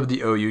because of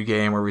the OU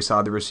game where we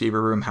saw the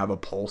receiver room have a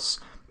pulse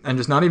and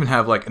just not even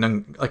have like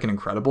an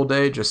incredible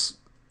day, just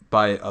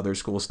by other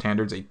school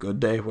standards, a good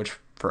day, which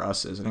for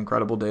us is an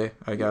incredible day,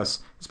 I guess,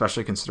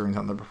 especially considering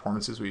some of the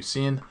performances we've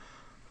seen.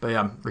 But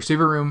yeah,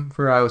 receiver room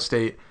for Iowa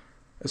State,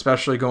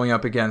 especially going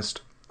up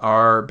against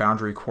our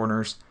boundary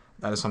corners,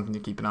 that is something to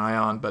keep an eye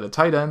on. But a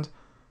tight end,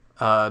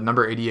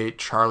 number 88,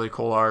 Charlie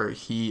Kolar,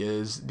 he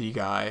is the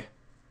guy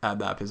at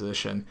that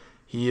position.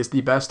 He is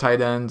the best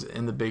tight end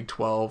in the Big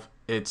 12.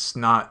 It's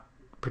not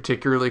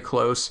particularly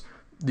close.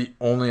 The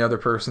only other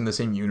person in the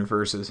same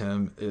universe as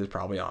him is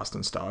probably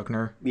Austin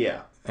Stogner.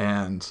 Yeah.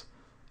 And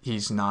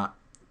he's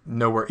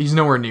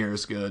nowhere near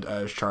as good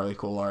as Charlie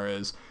Kolar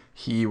is.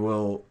 He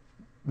will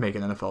make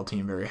an NFL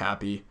team very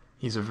happy.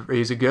 He's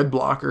a good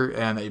blocker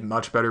and a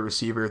much better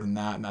receiver than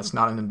that, and that's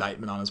not an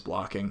indictment on his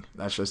blocking.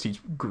 That's just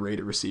he's great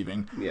at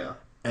receiving. Yeah.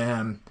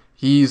 And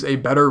he's a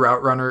better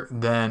route runner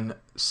than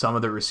some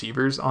of the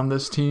receivers on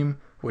this team,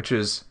 which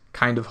is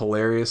kind of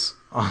hilarious,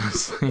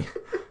 honestly.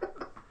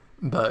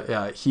 But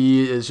yeah,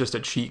 he is just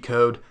a cheat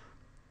code.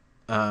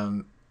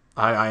 I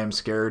am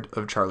scared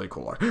of Charlie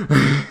Kolar.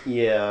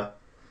 Yeah.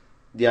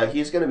 Yeah,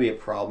 he's going to be a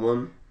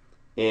problem.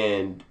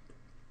 And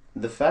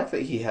the fact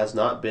that he has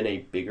not been a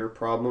bigger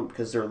problem,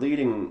 because their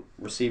leading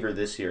receiver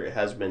this year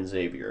has been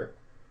Xavier.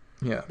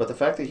 Yeah. But the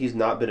fact that he's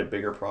not been a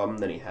bigger problem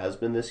than he has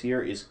been this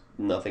year is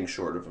nothing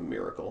short of a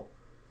miracle.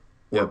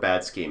 Or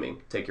bad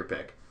scheming. Take your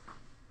pick.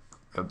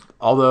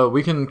 Although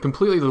we can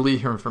completely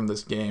delete him from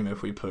this game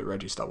if we put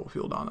Reggie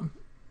Stubblefield on him.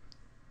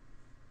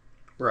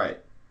 Right.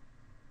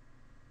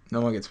 No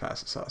one gets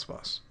past the sauce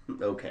boss.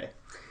 Okay.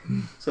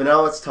 So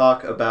now let's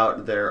talk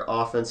about their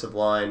offensive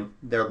line.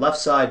 Their left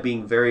side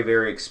being very,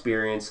 very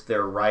experienced.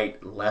 Their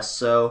right less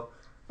so.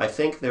 I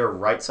think their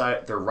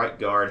right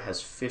guard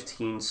has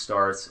 15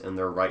 starts and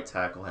their right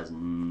tackle has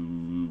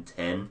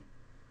 10.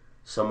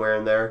 Somewhere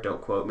in there.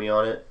 Don't quote me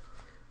on it.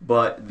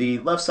 But the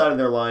left side of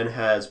their line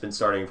has been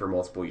starting for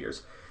multiple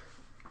years.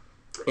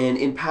 And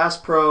in pass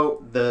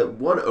pro, the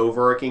one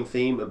overarching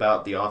theme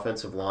about the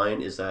offensive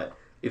line is that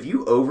if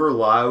you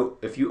overload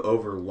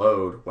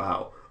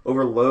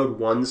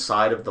one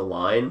side of the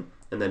line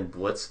and then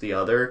blitz the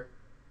other,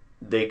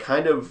 they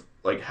kind of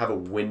like have a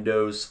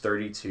Windows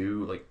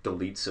 32, like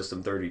delete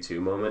system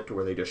 32 moment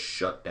where they just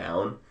shut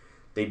down.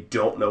 They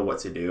don't know what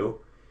to do.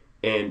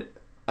 And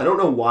I don't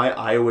know why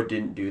Iowa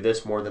didn't do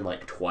this more than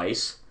like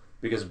twice,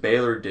 because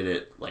Baylor did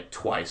it like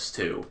twice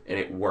too, and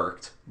it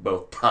worked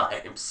both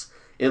times.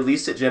 At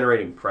least at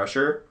generating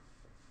pressure.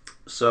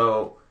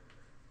 So,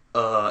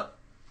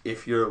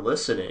 if you're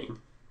listening,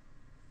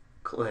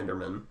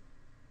 Clanderman,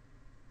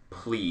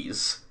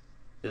 please,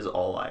 is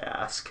all I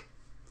ask.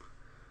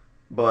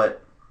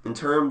 But in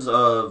terms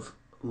of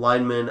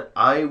linemen,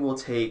 I will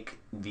take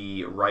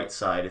the right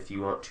side. If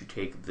you want to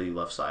take the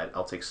left side,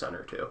 I'll take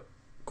center too.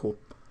 Cool.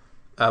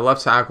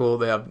 Left tackle,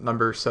 they have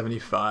number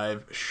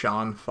 75,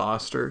 Sean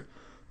Foster.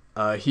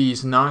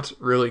 He's not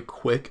really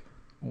quick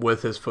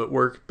with his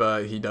footwork,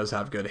 but he does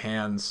have good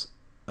hands,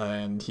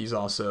 and he's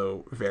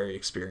also very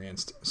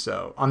experienced.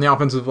 So on the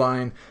offensive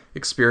line,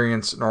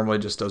 experience normally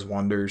just does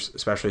wonders,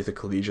 especially at the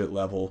collegiate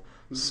level.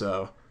 Mm-hmm.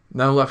 So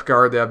then left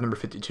guard, they have number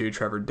 52,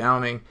 Trevor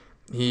Downing.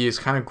 He is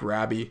kind of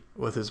grabby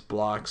with his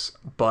blocks,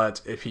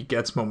 but if he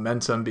gets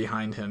momentum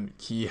behind him,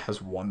 he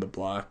has won the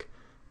block.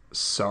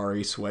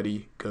 Sorry,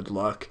 Sweaty. Good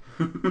luck.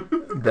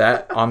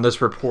 That on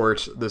this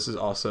report, this is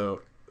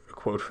also a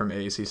quote from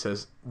Ace. He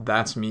says,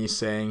 "That's me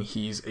saying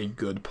he's a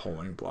good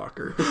pulling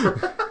blocker."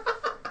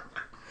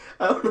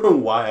 I don't know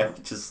why I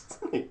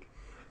just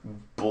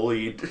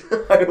bullied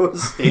Iowa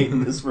State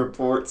in this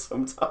report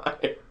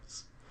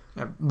sometimes.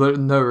 Yeah,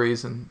 no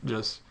reason,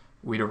 just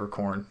wheat over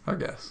corn, I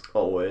guess.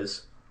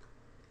 Always.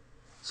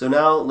 So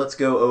now let's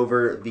go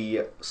over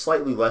the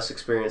slightly less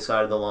experienced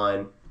side of the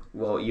line.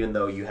 Well, even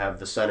though you have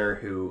the center,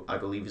 who I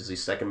believe is the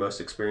second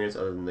most experienced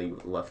other than the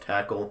left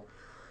tackle.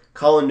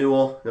 Colin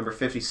Newell, number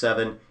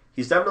 57.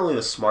 He's definitely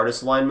the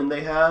smartest lineman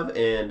they have,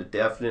 and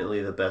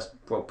definitely the best,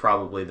 well,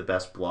 probably the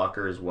best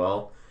blocker as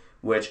well.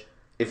 Which,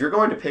 if you're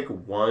going to pick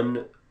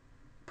one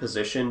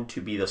position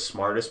to be the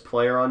smartest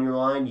player on your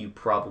line, you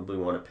probably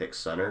want to pick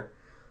center.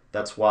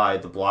 That's why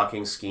the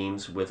blocking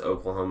schemes with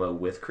Oklahoma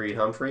with Creed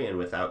Humphrey and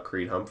without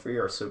Creed Humphrey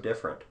are so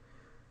different.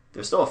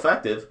 They're still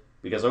effective,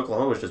 because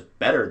Oklahoma is just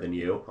better than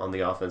you on the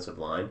offensive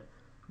line.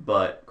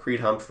 But Creed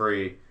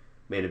Humphrey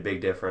made a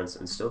big difference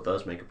and still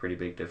does make a pretty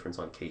big difference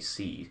on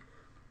KC.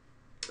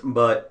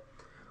 But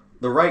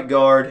the right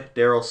guard,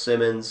 Daryl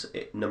Simmons,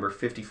 number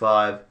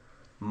 55.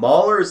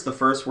 Mauler is the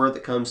first word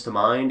that comes to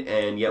mind,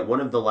 and yet one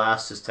of the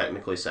last is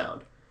technically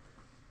sound.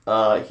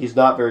 He's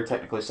not very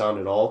technically sound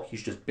at all.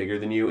 He's just bigger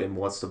than you and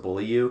wants to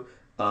bully you.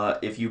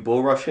 If you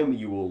bull rush him,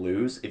 you will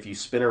lose. If you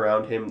spin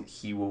around him,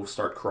 he will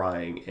start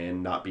crying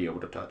and not be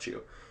able to touch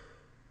you.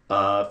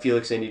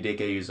 Felix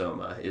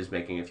Anudike-Uzomah is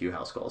making a few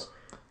house calls.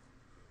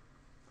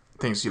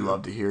 Things you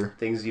love to hear.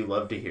 Things you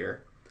love to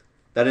hear.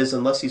 That is,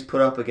 unless he's put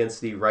up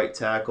against the right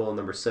tackle,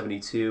 number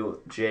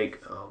 72,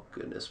 Jake, oh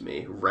goodness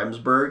me,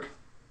 Remsburg.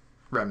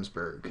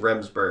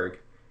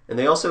 And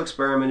they also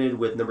experimented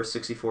with number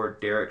 64,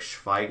 Derek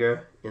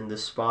Schweiger, in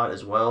this spot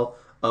as well.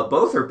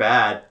 Both are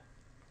bad.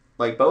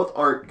 Both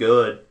aren't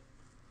good.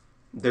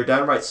 They're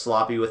downright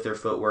sloppy with their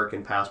footwork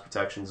and pass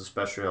protections,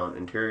 especially on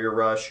interior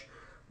rush.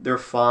 They're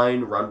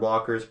fine run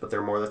blockers, but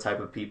they're more the type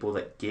of people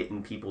that get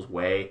in people's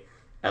way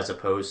as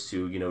opposed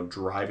to,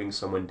 driving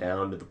someone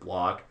down to the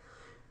block,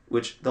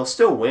 which they'll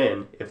still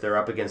win if they're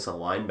up against a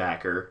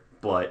linebacker,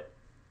 but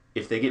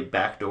if they get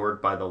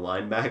backdoored by the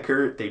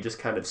linebacker, they just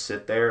kind of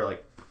sit there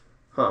like,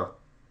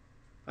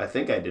 I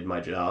think I did my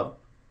job.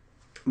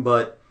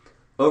 But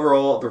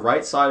overall, the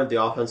right side of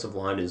the offensive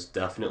line is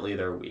definitely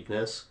their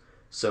weakness.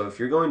 So if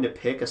you're going to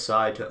pick a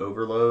side to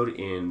overload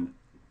in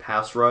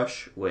pass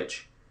rush,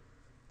 which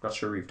I'm not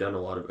sure we've done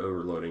a lot of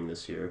overloading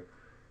this year,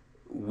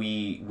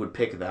 we would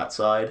pick that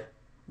side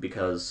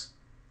because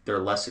they're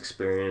less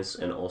experienced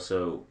and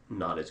also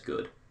not as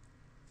good.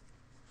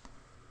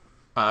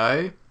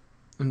 I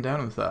am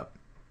down with that.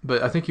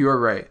 But I think you are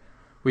right.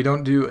 We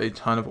don't do a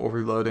ton of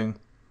overloading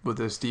with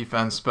this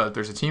defense, but if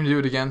there's a team to do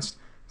it against,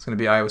 it's going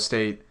to be Iowa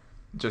State,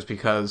 just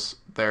because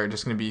they're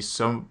just going to be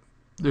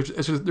they're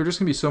just going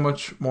to be so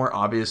much more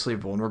obviously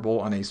vulnerable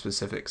on a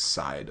specific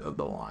side of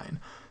the line.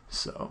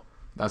 So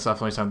that's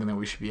definitely something that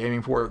we should be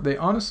aiming for. They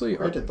honestly are.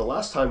 Granted, the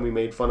last time we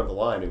made fun of a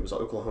line, it was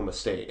Oklahoma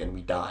State, and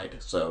we died.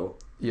 So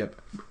Yep.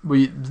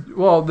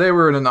 They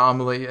were an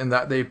anomaly in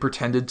that they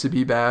pretended to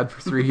be bad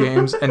for 3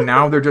 games, and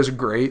now they're just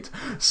great.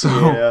 So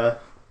yeah,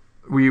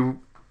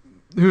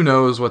 who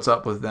knows what's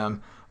up with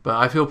them. But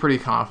I feel pretty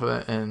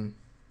confident in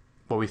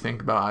what we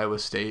think about Iowa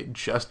State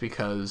just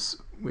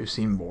because we've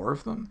seen more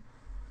of them.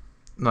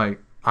 Like,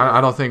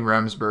 I don't think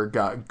Remsburg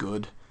got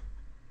good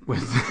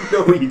with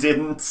no, he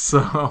didn't.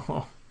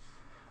 So,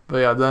 but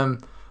yeah,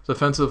 then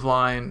defensive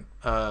line,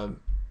 I don't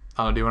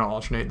know, do you want to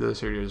alternate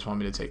this, or do you just want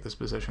me to take this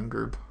position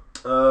group?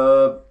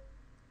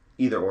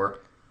 Either or.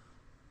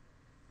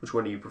 Which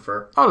one do you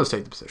prefer? I'll just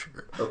take the position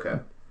group. Okay.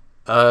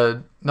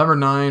 Number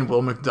 9,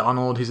 Will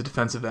McDonald. He's a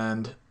defensive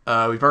end.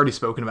 We've already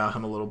spoken about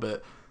him a little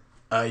bit.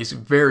 He's a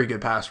very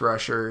good pass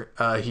rusher.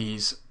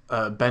 He's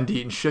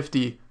bendy and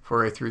shifty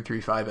for a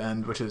 3.35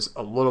 end, which is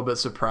a little bit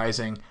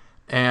surprising.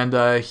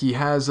 And he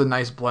has a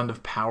nice blend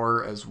of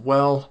power as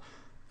well.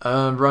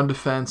 Run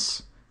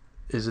defense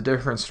is a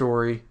different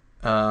story.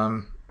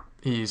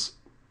 He's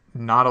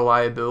not a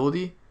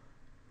liability,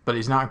 but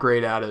he's not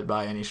great at it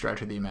by any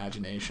stretch of the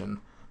imagination.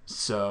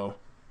 So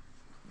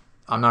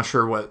I'm not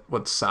sure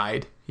what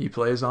side he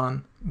plays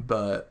on,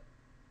 but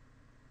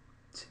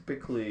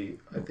typically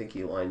I think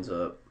he lines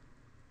up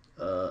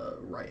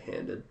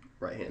right-hand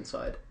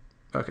side.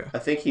 Okay. I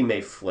think he may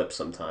flip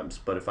sometimes,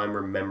 but if I'm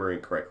remembering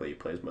correctly, he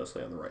plays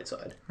mostly on the right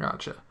side.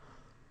 Gotcha.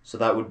 So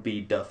that would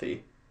be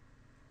Duffy.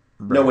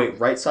 Right. No, wait,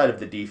 right side of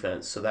the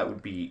defense. So that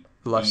would be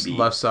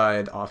left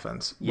side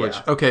offense.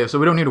 Yeah. Okay, so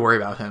we don't need to worry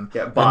about him.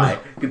 Yeah, bye.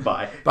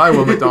 Goodbye. Bye,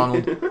 Will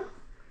McDonald.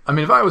 I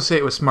mean, if Iowa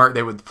State was smart,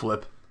 they would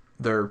flip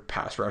their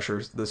pass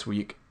rushers this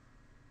week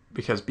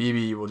because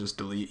BB will just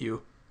delete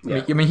you.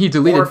 Yeah. I mean, he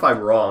deleted... Or if I'm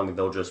wrong,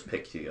 they'll just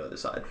pick the other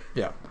side.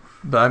 Yeah.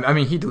 But, I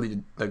mean, he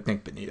deleted, like,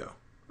 Nick Benito.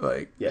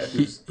 Like, yeah,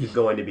 he's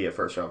going to be a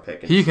first-round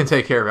pick. He can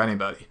take care of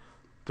anybody.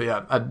 But,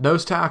 yeah, at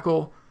nose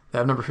tackle, they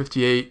have number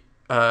 58,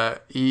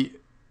 Good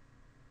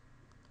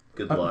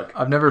luck.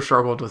 I've never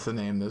struggled with the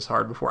name this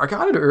hard before. I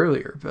got it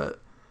earlier,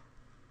 but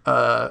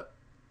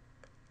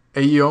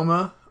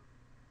Ioma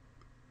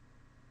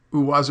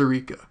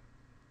Uwazurika.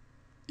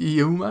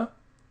 Ioma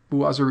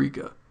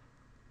Uwazurika.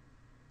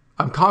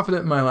 I'm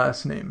confident in my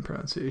last name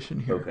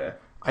pronunciation here. Okay.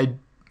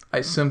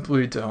 I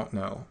simply don't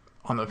know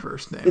on the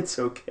first name. It's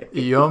okay.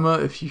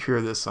 Ioma, if you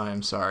hear this, I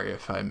am sorry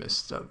if I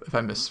missed up.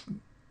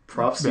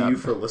 Props to you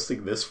for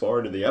listening this far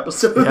into the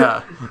episode.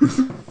 Yeah.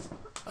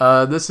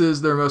 This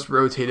is their most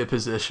rotated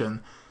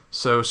position,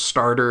 so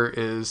starter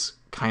is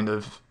kind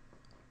of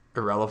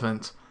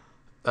irrelevant.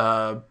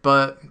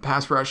 But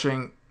pass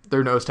rushing,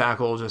 their nose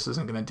tackle just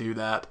isn't going to do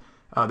that.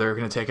 They're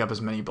going to take up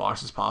as many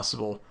blocks as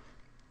possible.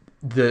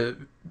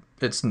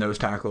 It's nose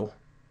tackle.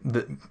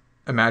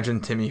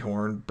 Imagine Timmy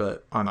Horn,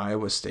 but on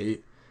Iowa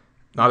State.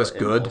 Not as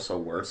good. Also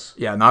worse.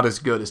 Yeah, not as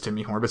good as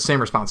Timmy Horn, but same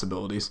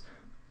responsibilities.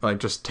 Like,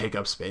 just take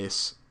up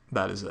space.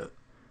 That is it.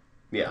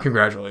 Yeah.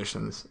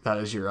 Congratulations. That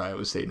is your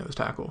Iowa State nose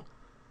tackle.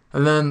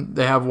 And then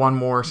they have one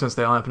more since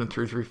they line up in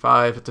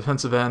 3-3-5 at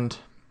defensive end.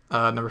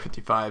 Number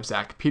 55,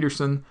 Zach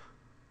Peterson.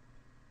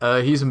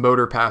 He's a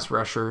motor pass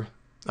rusher.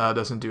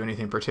 Doesn't do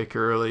anything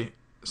particularly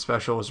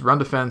special. His run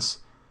defense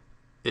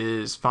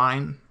is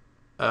fine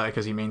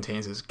because he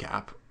maintains his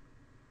gap.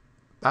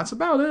 That's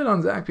about it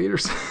on Zach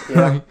Peterson.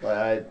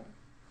 Yeah,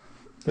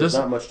 there's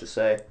not much to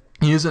say.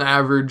 He is an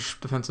average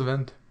defensive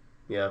end.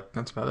 Yeah.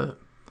 That's about it.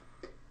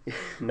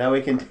 Now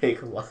we can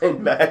take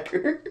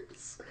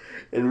linebackers.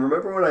 And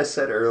remember when I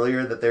said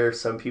earlier that there are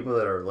some people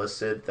that are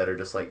listed that are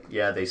just like,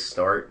 yeah, they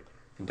start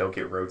and don't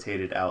get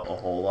rotated out a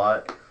whole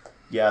lot.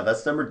 Yeah,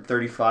 that's number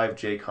 35,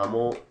 Jake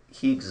Hummel.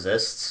 He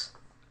exists,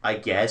 I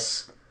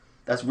guess.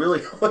 That's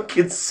really all I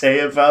can say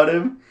about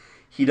him.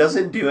 He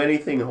doesn't do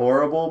anything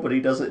horrible, but he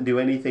doesn't do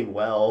anything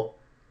well.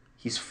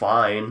 He's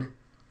fine.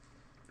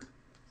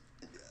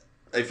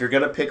 If you're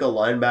going to pick a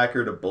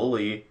linebacker to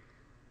bully,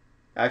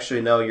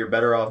 actually, no, you're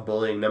better off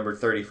bullying number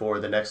 34,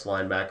 the next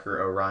linebacker,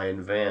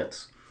 Orion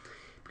Vance.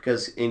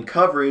 Because in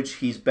coverage,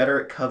 he's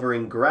better at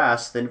covering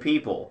grass than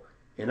people.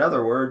 In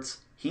other words,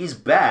 he's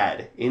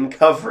bad in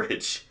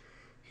coverage.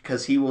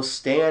 Because he will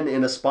stand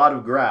in a spot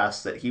of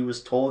grass that he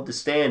was told to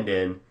stand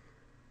in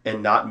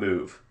and not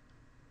move.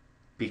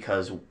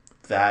 Because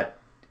that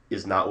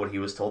is not what he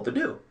was told to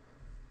do.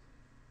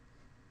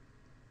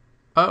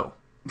 Oh.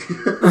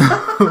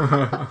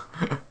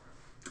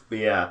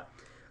 Yeah.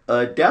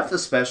 Depth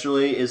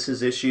especially is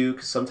his issue,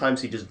 because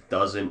sometimes he just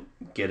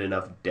doesn't get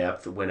enough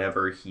depth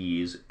whenever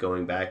he's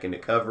going back into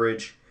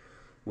coverage,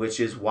 which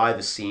is why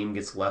the seam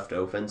gets left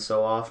open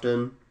so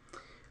often.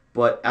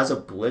 But as a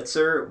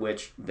blitzer,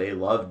 which they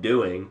love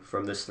doing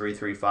from this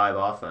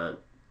 3-3-5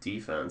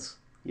 defense,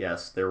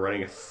 yes, they're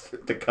running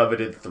the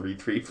coveted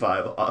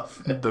 3-3-5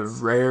 offense. The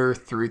rare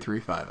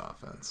 3-3-5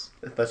 offense.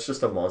 That's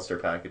just a monster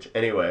package.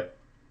 Anyway,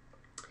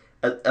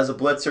 as a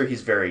blitzer,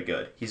 he's very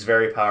good. He's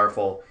very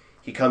powerful.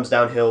 He comes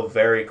downhill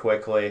very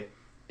quickly,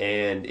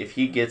 and if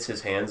he gets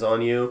his hands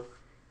on you,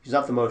 he's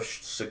not the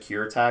most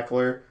secure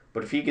tackler,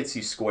 but if he gets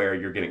you square,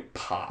 you're getting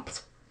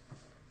popped.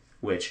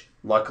 Which,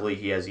 luckily,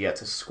 he has yet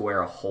to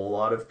square a whole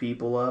lot of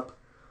people up.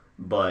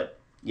 But,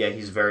 yeah,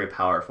 he's very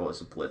powerful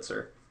as a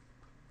blitzer.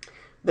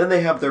 Then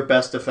they have their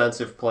best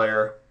defensive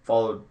player,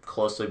 followed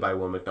closely by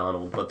Will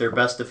McDonald. But their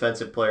best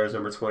defensive player is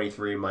number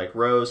 23, Mike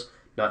Rose,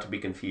 not to be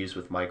confused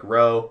with Mike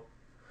Rowe.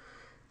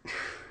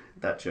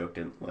 That joke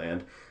didn't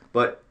land.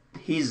 But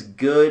he's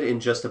good in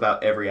just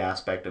about every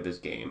aspect of his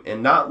game.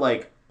 And not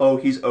like, oh,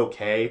 he's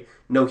okay.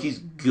 No, he's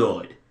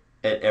good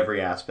at every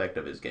aspect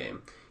of his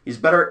game. He's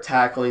better at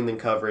tackling than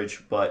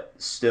coverage, but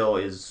still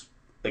is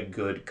a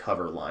good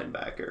cover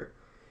linebacker.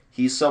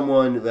 He's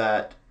someone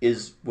that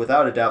is,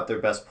 without a doubt, their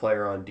best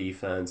player on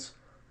defense.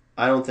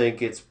 I don't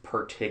think it's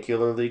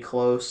particularly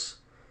close,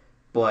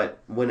 but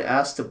when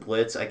asked to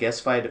blitz, I guess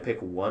if I had to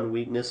pick one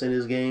weakness in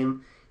his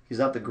game, he's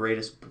not the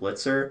greatest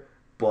blitzer,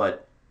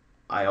 but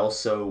I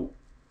also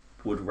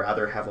would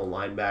rather have a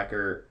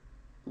linebacker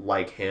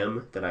like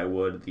him than I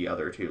would the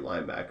other two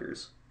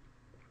linebackers.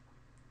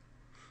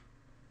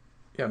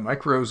 Yeah,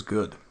 Mike Rowe's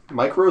good.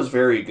 Mike Rowe's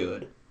very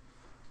good.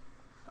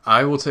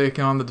 I will take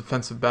on the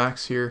defensive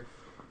backs here.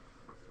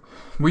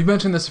 We've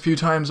mentioned this a few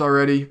times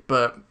already,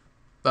 but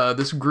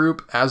this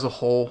group as a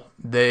whole,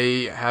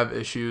 they have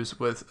issues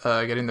with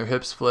getting their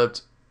hips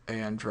flipped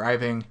and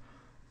driving.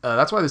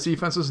 That's why this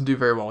defense doesn't do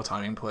very well with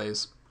timing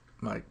plays,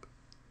 like,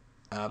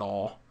 at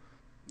all.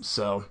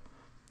 So,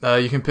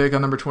 you can pick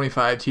on number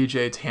 25,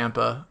 TJ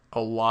Tampa, a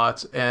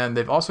lot. And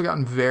they've also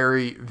gotten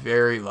very,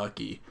 very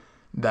lucky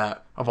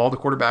that of all the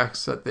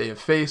quarterbacks that they have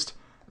faced,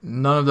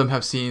 none of them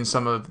have seen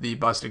some of the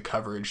busted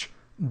coverage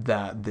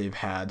that they've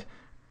had.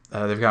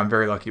 They've gotten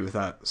very lucky with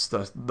that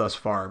thus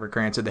far. But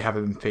granted, they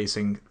haven't been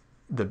facing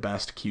the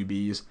best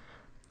QBs.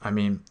 I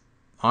mean,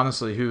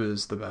 honestly, who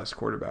is the best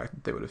quarterback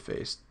that they would have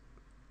faced?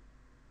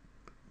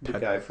 The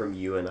guy from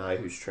UNI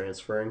who's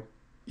transferring?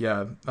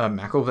 Yeah,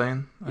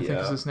 McIlvain, I think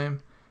is his name.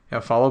 Yeah,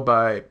 followed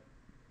by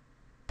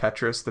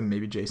Petrus, then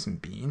maybe Jason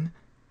Bean.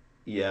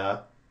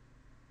 Yeah.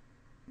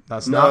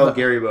 That's no, not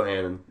Gary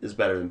Bohannon is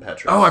better than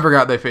Petrus. Oh, I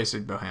forgot they faced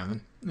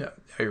Bohannon. Yeah,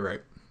 you're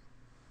right.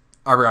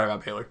 I forgot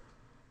about Baylor.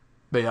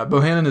 But yeah,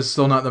 Bohannon is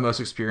still not the most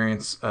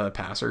experienced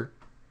passer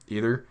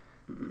either.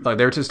 Like,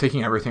 they were just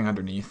taking everything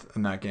underneath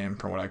in that game,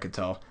 from what I could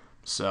tell.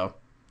 So,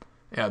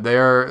 yeah, they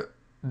are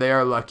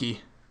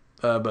lucky.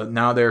 But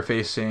now they're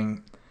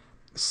facing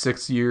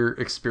 6-year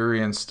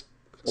experienced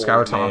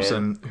Skylar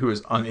Thompson, who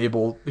is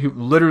unable, who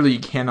literally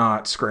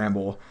cannot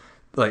scramble.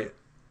 Like,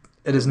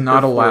 it is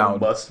not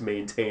allowed. Must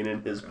maintain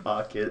in his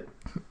pocket.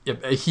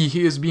 Yep,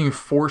 he is being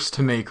forced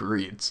to make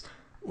reads,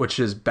 which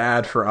is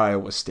bad for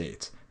Iowa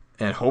State,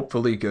 and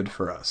hopefully good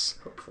for us.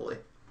 Hopefully.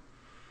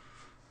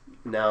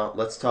 Now,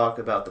 let's talk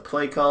about the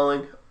play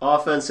calling.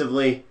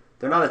 Offensively,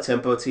 they're not a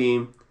tempo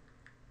team.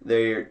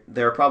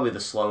 They're probably the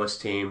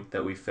slowest team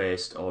that we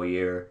faced all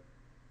year.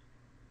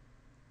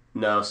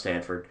 No,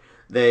 Stanford.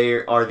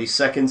 They are the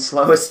second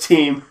slowest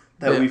team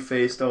that we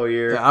faced all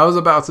year. Yeah, I was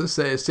about to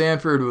say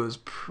Stanford was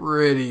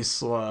pretty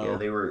slow. Yeah,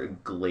 they were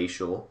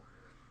glacial.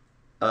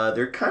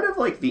 They're kind of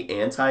like the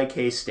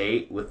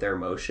anti-K-State with their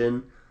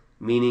motion,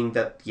 meaning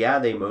that, yeah,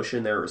 they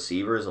motion their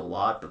receivers a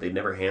lot, but they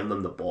never hand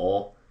them the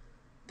ball.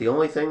 The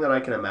only thing that I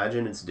can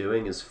imagine it's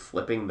doing is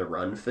flipping the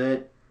run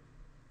fit.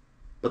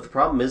 But the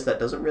problem is that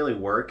doesn't really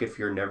work if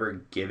you're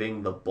never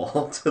giving the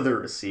ball to the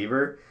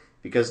receiver,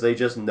 because they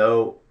just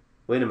know,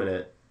 wait a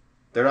minute,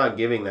 they're not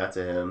giving that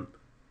to him.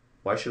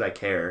 Why should I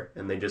care?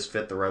 And they just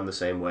fit the run the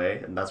same way,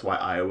 and that's why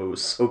Iowa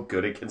was so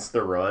good against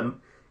the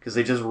run, because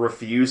they just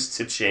refused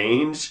to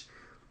change.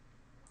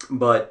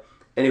 But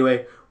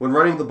anyway, when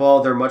running the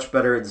ball, they're much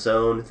better at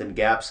zone than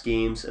gap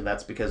schemes, and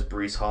that's because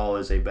Breece Hall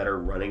is a better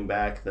running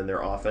back than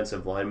their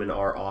offensive linemen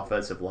are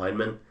offensive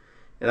linemen.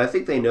 And I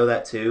think they know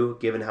that too,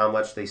 given how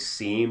much they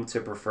seem to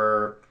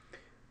prefer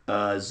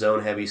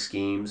zone-heavy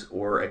schemes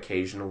or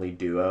occasionally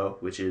duo,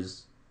 which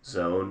is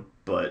zone,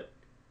 but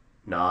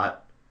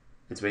not.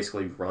 It's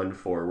basically run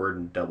forward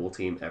and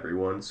double-team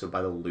everyone. So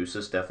by the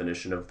loosest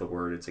definition of the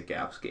word, it's a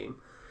gap scheme.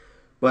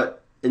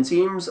 But in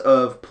teams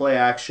of play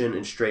action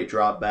and straight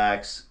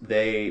dropbacks,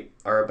 they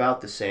are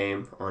about the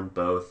same on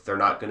both. They're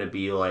not going to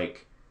be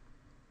like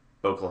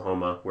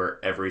Oklahoma, where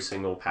every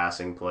single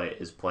passing play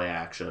is play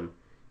action,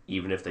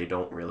 even if they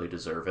don't really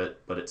deserve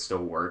it, but it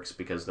still works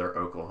because they're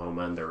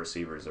Oklahoma and their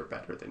receivers are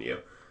better than you.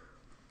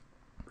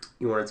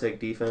 You want to take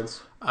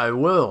defense? I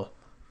will.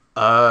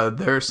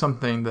 There's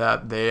something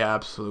that they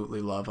absolutely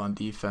love on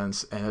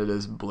defense, and it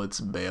is blitz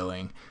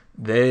bailing.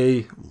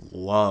 They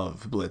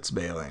love blitz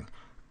bailing.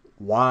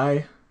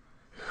 Why?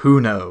 Who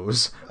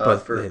knows? But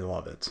For- they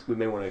love it. We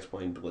may want to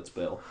explain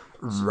blitzbail.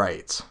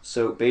 Right.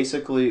 So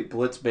basically,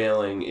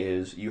 blitzbailing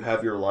is you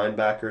have your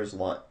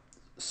linebackers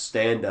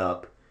stand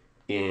up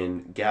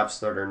in gaps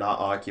that are not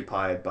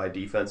occupied by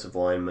defensive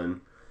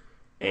linemen,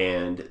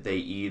 and they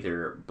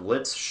either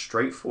blitz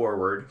straight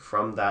forward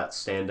from that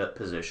stand-up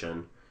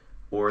position,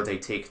 or they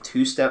take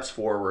 2 steps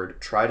forward,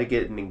 try to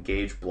get an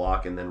engaged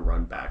block, and then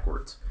run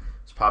backwards.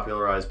 It's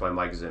popularized by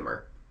Mike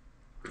Zimmer,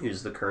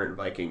 who's the current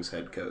Vikings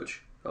head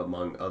coach,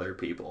 among other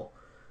people.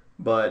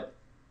 But,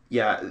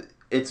 yeah,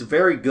 it's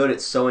very good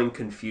at sowing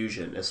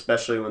confusion,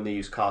 especially when they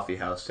use coffee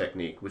house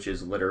technique, which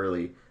is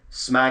literally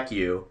smack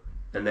you,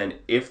 and then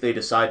if they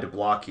decide to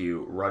block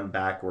you, run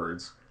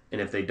backwards, and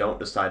if they don't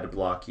decide to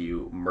block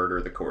you,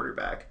 murder the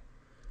quarterback.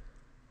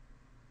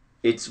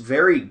 It's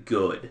very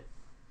good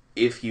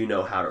if you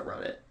know how to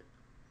run it,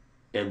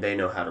 and they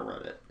know how to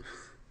run it.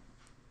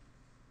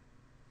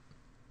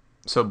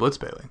 So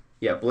blitzbailing.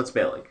 Yeah,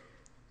 blitzbailing.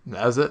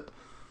 That's it.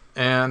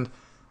 And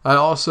that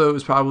also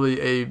is probably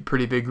a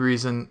pretty big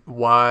reason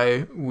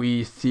why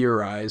we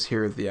theorize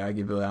here at the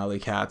Aggieville Alley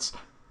Cats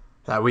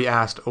that we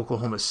asked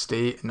Oklahoma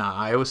State, not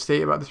Iowa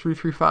State, about the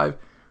 3-3-5.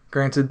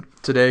 Granted,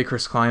 today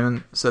Chris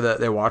Kleiman said that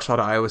they watched a lot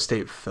of Iowa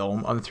State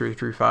film on the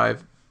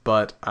 3-3-5,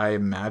 but I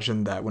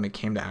imagine that when it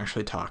came to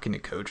actually talking to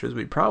coaches,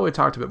 we probably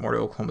talked a bit more to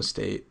Oklahoma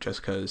State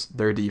just because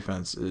their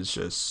defense is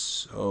just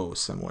so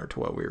similar to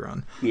what we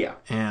run. Yeah.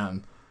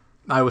 And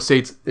Iowa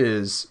State's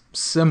is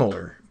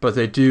similar, but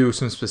they do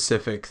some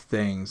specific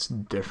things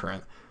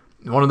different.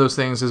 One of those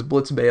things is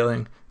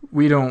blitzbailing.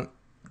 We don't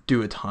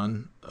do a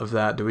ton of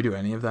that. Do we do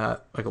any of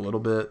that? Like a little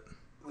bit?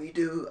 We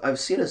do. I've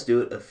seen us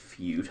do it a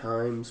few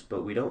times,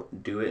 but we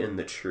don't do it in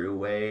the true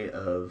way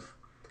of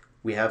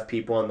we have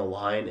people on the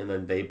line and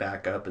then they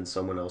back up and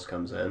someone else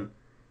comes in.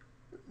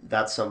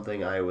 That's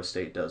something Iowa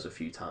State does a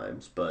few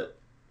times, but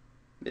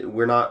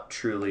we're not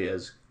truly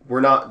as...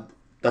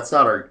 That's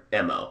not our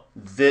MO.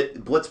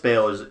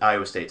 Blitzbail is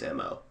Iowa State's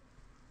MO.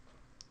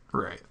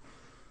 Right.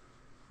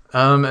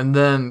 And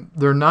then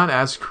they're not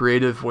as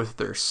creative with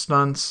their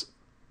stunts,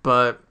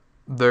 but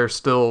they're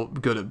still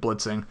good at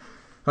blitzing.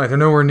 Like, they're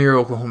nowhere near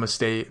Oklahoma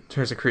State in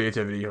terms of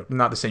creativity,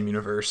 not the same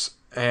universe.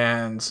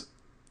 And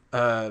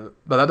but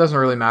that doesn't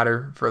really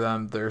matter for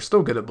them. They're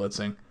still good at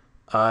blitzing,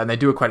 and they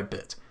do it quite a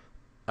bit.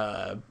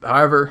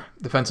 However,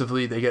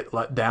 defensively, they get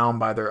let down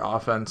by their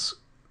offense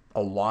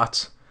a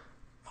lot.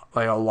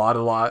 Like, a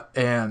lot.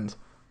 And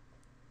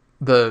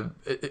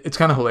it's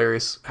kind of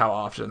hilarious how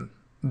often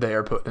they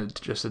are put in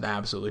just an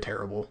absolutely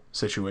terrible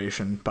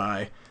situation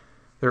by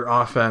their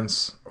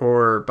offense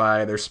or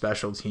by their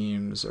special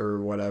teams or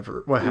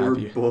whatever, what have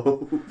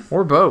you.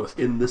 Or both.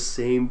 In the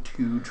same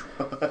 2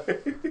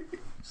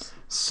 drives.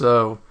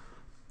 So,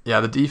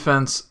 yeah, the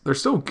defense, they're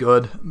still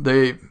good.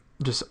 They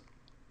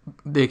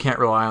can't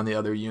rely on the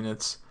other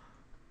units.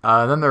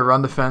 Then their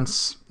run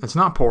defense, it's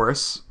not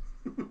porous,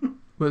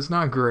 but it's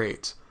not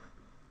great.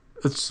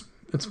 It's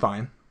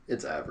fine.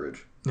 It's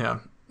average.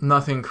 Yeah,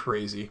 nothing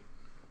crazy.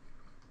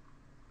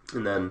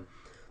 And then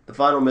the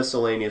final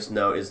miscellaneous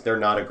note is they're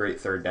not a great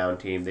third down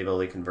team. They've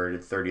only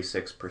converted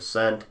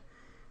 36%,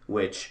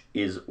 which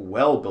is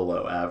well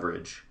below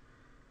average.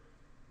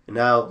 And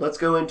now let's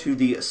go into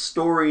the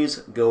stories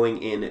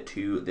going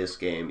into this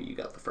game. You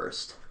got the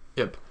first.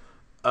 Yep.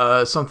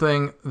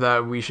 Something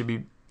that we should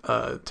be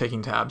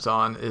taking tabs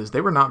on is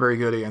they were not very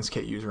good against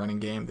KU's running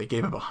game. They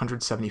gave up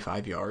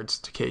 175 yards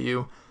to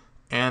KU,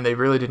 and they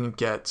really didn't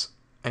get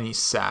any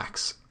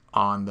sacks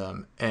on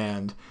them.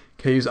 And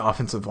KU's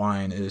offensive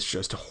line is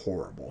just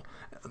horrible.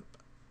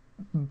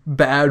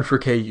 Bad for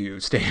KU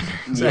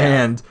standards. Yeah.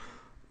 And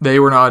they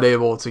were not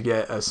able to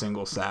get a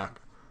single sack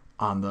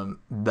on them.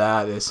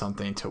 That is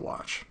something to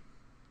watch.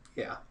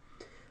 Yeah.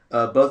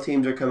 Both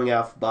teams are coming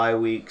off bye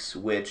weeks,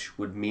 which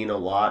would mean a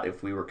lot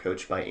if we were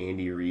coached by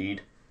Andy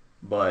Reid.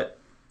 But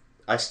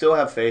I still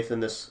have faith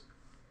in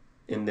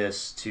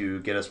this to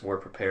get us more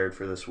prepared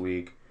for this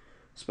week,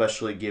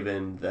 especially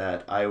given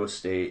that Iowa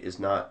State is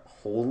not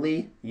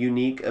wholly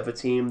unique of a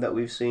team that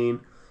we've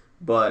seen.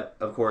 But,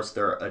 of course,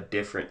 they're a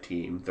different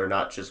team. They're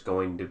not just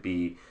going to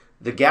be...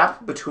 The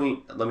gap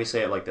between... Let me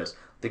say it like this.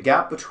 The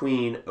gap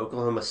between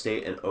Oklahoma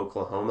State and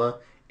Oklahoma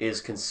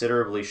is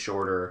considerably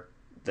shorter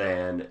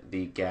than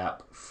the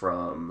gap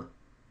from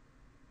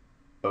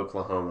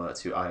Oklahoma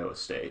to Iowa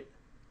State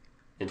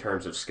in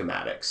terms of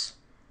schematics.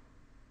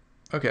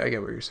 Okay, I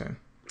get what you're saying.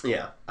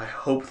 Yeah, I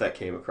hope that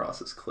came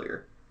across as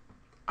clear.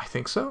 I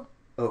think so.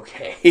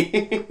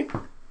 Okay.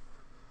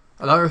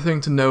 Another thing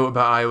to note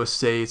about Iowa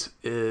State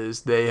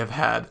is they have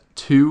had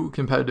 2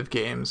 competitive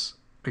games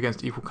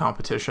against equal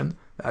competition,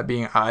 that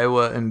being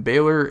Iowa and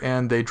Baylor,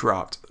 and they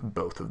dropped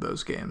both of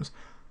those games.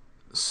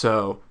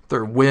 So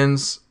their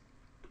wins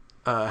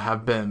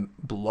have been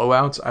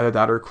blowouts, either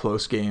that or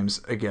close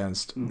games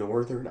against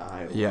Northern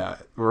Iowa. Yeah,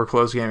 or a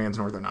close game against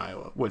Northern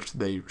Iowa, which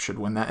they should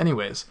win that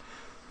anyways.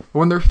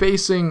 When they're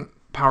facing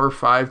Power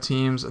 5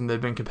 teams and they've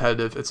been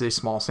competitive, it's a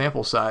small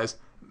sample size,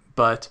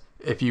 but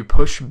if you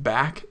push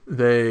back,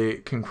 they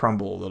can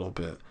crumble a little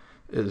bit,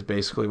 is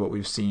basically what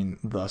we've seen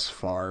thus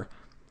far.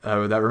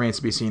 That remains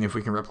to be seen if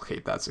we can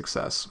replicate that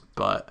success.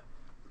 But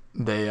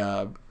they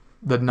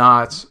did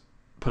not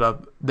put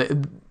up. They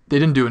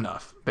didn't do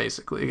enough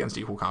basically against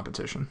equal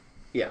competition.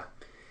 Yeah,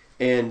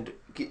 and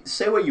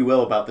say what you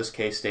will about this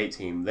K-State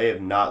team, they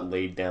have not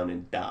laid down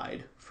and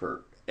died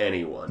for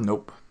anyone.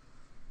 Nope.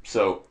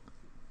 So,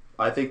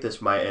 I think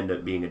this might end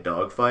up being a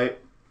dogfight.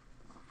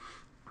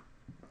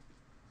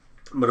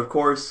 But of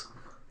course,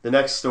 the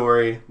next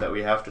story that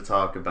we have to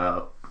talk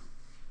about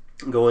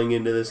going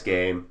into this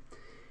game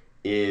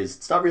is,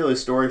 it's not really a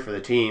story for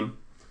the team.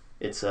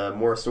 It's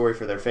more a story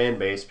for their fan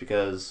base,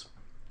 because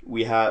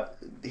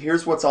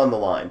here's what's on the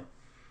line.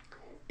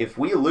 If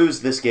we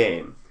lose this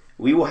game,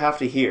 we will have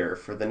to hear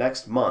for the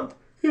next month,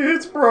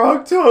 it's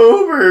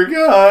Brocktober,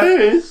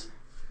 guys.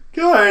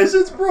 Guys,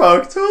 it's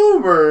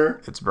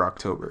Brocktober. It's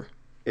Brocktober.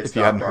 It's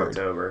not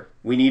Brocktober.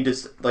 We need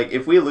to,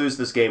 if we lose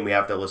this game, we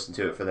have to listen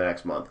to it for the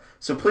next month.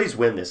 So please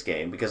win this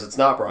game, because it's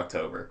not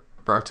Brocktober.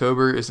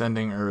 Brocktober is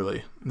ending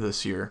early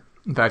this year.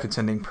 In fact, it's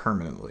ending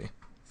permanently.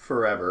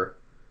 Forever.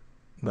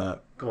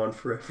 Gone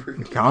forever.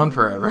 Gone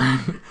forever.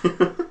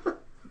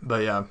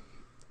 But yeah,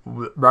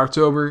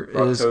 Brocktober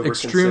is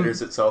extreme.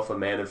 Considers itself a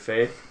man of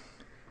faith.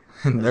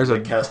 There's a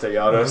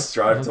Castellanos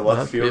drive to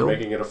left field,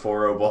 making it a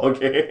 4-0 ball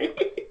game.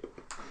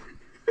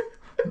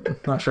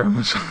 Not sure how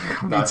much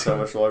longer. Not so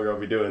much longer I'll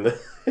be doing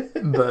this.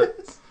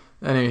 But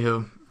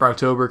anywho,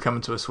 Brocktober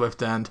coming to a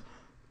swift end.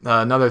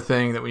 Another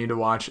thing that we need to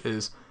watch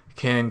is,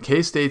 can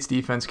K-State's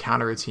defense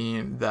counter a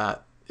team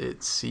that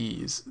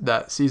sees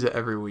it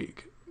every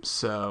week?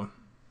 So,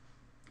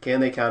 can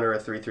they counter a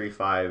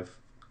 3-3-5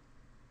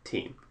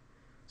 team?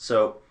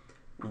 So,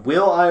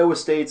 will Iowa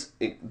State's...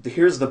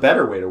 Here's the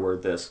better way to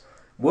word this.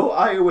 Will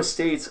Iowa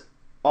State's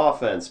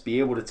offense be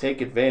able to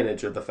take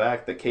advantage of the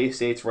fact that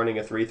K-State's running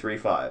a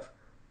 3-3-5?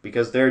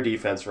 Because their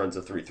defense runs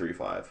a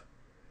 3-3-5.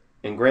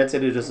 And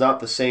granted, it is not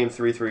the same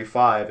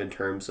 3-3-5 in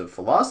terms of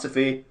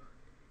philosophy.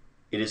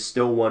 It is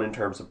still one in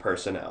terms of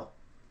personnel.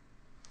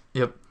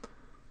 Yep.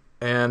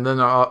 And then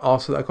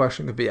also that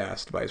question could be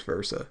asked vice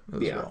versa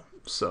as well.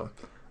 So...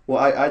 Well,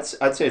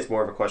 I'd say it's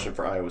more of a question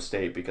for Iowa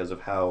State because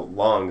of how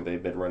long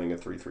they've been running a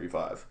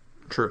 3-3-5.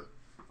 True.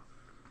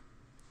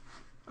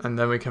 And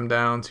then we come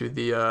down to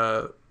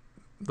the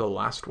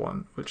last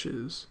one, which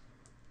is,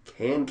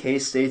 can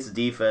K-State's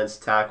defense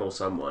tackle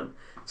someone,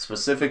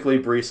 specifically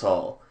Breece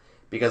Hall?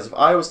 Because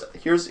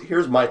if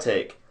here's my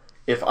take.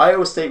 If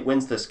Iowa State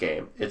wins this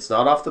game, it's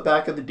not off the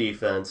back of the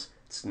defense.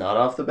 It's not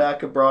off the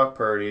back of Brock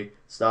Purdy.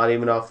 It's not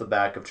even off the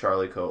back of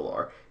Charlie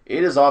Kolar.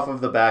 It is off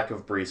of the back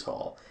of Breece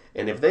Hall.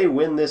 And if they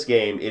win this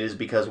game, it is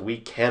because we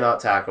cannot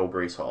tackle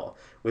Breece Hall,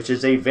 which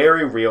is a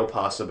very real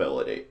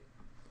possibility.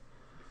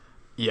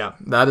 Yeah,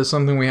 that is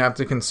something we have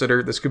to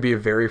consider. This could be a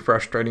very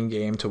frustrating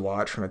game to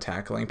watch from a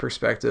tackling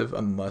perspective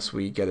unless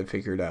we get it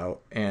figured out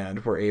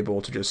and we're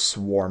able to just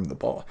swarm the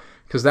ball.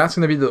 Because that's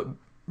going to be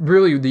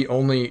really the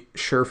only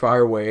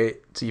surefire way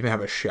to even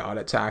have a shot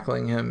at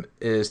tackling him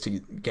is to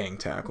gang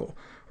tackle.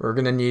 We're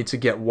going to need to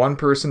get one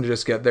person to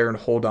just get there and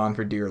hold on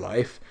for dear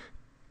life.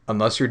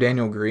 Unless you're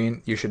Daniel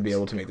Green, you should be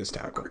able to make this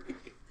tackle.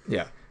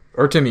 Yeah.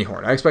 Or Timmy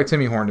Horn. I expect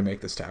Timmy Horn to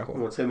make this tackle.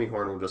 Well, Timmy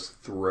Horn will just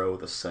throw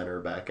the center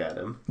back at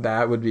him.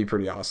 That would be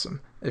pretty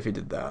awesome if he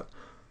did that.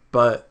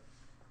 But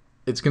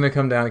it's going to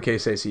come down to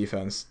K-State's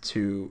defense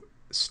to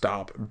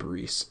stop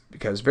Breece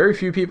because very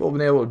few people have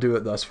been able to do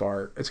it thus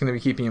far. It's going to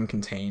be keeping him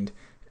contained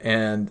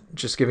and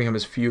just giving him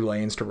as few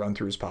lanes to run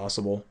through as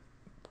possible,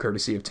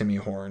 courtesy of Timmy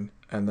Horn,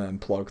 and then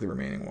plug the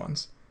remaining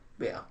ones.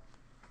 Yeah.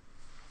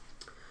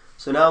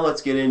 So now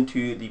let's get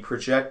into the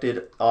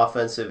projected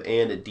offensive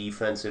and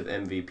defensive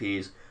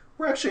MVPs.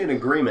 We're actually in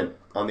agreement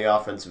on the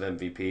offensive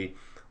MVP.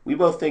 We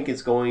both think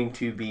it's going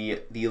to be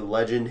the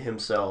legend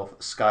himself,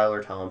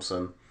 Skylar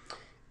Thompson.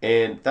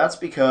 And that's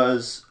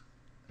because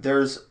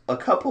there's a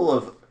couple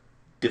of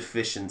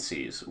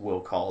deficiencies,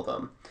 we'll call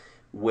them,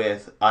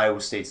 with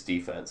Iowa State's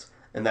defense.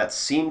 And that's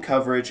seam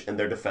coverage and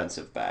their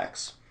defensive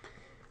backs,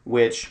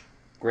 which...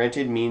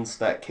 granted, means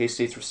that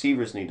K-State's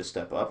receivers need to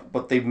step up,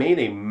 but they've made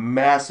a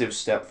massive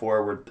step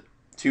forward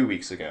 2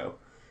 weeks ago.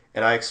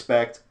 And I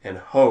expect and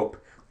hope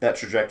that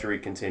trajectory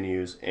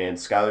continues, and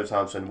Skylar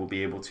Thompson will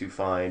be able to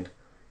find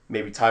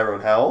maybe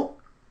Tyrone Howell.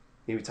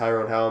 Maybe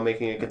Tyrone Howell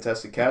making a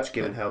contested catch,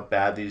 given how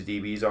bad these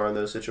DBs are in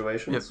those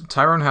situations. Yep.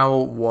 Tyrone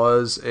Howell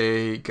was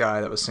a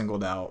guy that was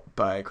singled out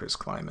by Chris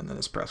Kleiman in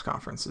his press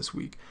conference this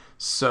week.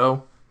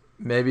 So,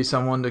 maybe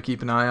someone to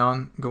keep an eye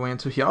on going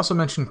into. He also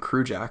mentioned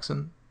Crew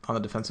Jackson on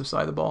the defensive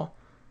side of the ball,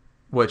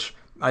 which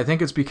I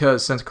think it's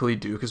because since Khalid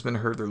Duke has been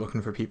hurt, they're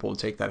looking for people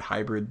to take that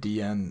hybrid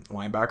DN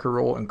linebacker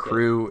role, and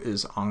Crew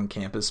is on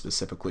campus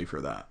specifically for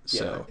that.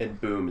 So and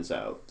Boom is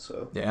out.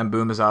 So yeah, and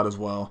Boom is out as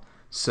well.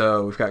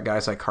 So we've got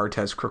guys like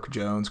Cartez Crook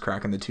Jones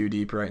cracking the 2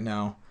 deep right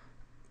now,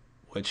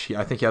 which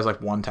I think he has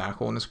like 1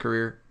 tackle in his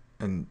career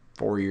in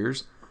 4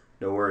 years.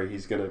 Don't worry,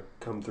 he's gonna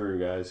come through,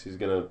 guys. He's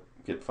gonna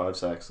get 5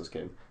 sacks this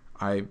game.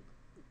 I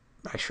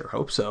sure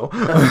hope so.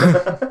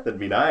 That'd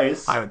be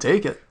nice. I would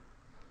take it.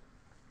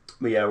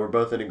 But yeah, we're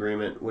both in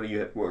agreement. What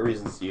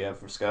reasons do you have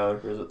for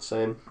Skylar? Or is it the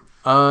same?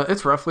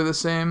 It's roughly the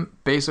same.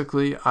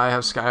 Basically, I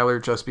have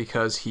Skyler just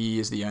because he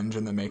is the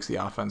engine that makes the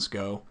offense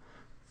go.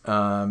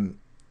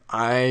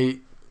 I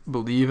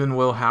believe in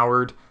Will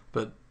Howard,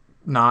 but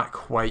not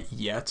quite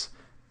yet.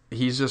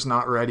 He's just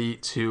not ready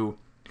to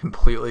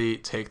completely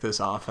take this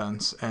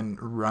offense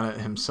and run it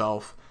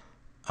himself.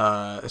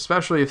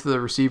 Especially if the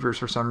receivers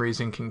for some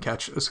reason can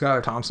catch a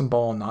Skylar Thompson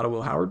ball and not a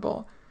Will Howard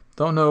ball.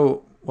 Don't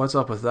know what's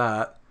up with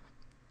that.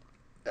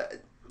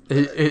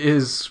 It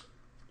is.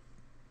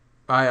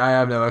 I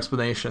have no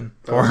explanation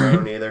for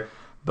it. Neither.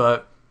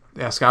 But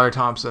yeah, Skylar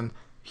Thompson.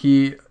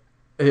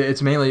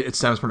 It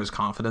stems from his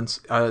confidence.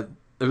 It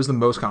was the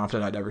most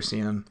confident I'd ever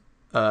seen him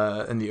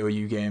in the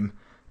OU game.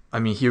 I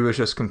mean, he was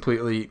just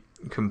completely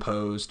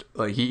composed.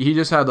 Like he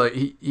just had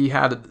he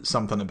had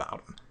something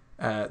about him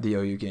at the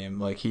OU game.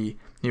 Like he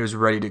was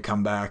ready to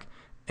come back,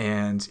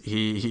 and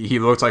he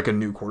looked like a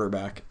new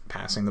quarterback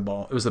passing the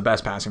ball. It was the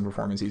best passing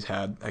performance he's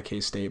had at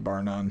K-State,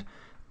 bar none.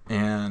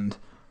 And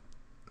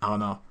I don't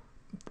know.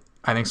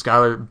 I think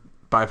Skyler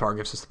by far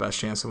gives us the best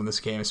chance to win this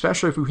game,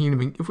 especially if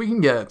we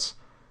can get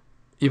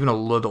even a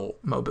little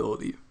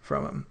mobility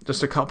from him.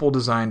 Just a couple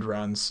designed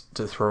runs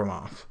to throw him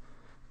off.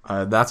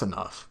 That's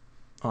enough,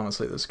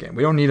 honestly, this game.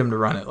 We don't need him to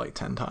run it like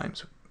 10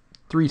 times.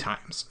 3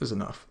 times is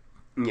enough.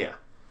 Yeah.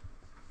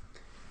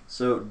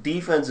 So,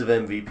 defensive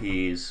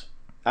MVPs,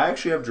 I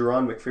actually have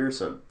Jerron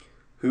McPherson,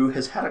 who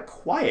has had a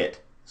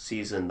quiet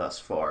season thus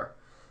far.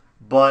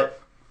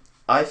 But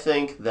I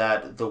think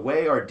that the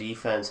way our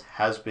defense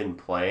has been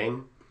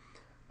playing,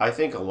 I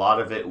think a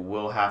lot of it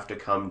will have to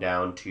come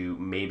down to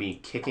maybe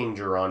kicking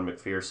Jerron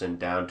McPherson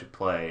down to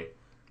play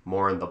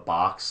more in the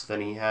box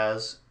than he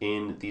has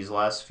in these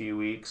last few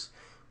weeks.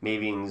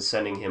 Maybe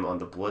sending him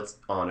on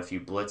a few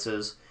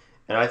blitzes.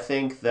 And I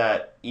think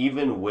that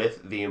even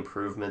with the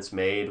improvements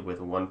made with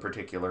one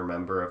particular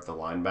member of the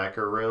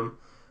linebacker room,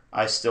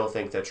 I still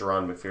think that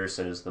Jerron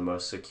McPherson is the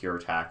most secure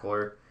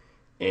tackler.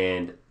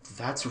 And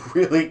that's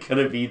really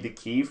going to be the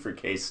key for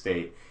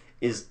K-State,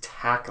 is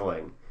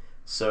tackling.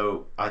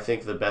 So I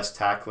think the best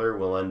tackler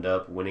will end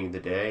up winning the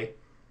day.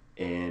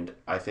 And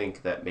I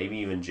think that maybe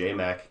even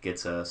J-Mac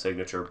gets a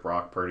signature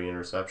Brock Purdy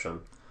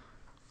interception.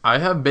 I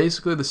have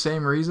basically the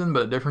same reason,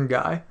 but a different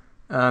guy,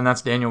 and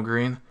that's Daniel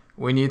Green.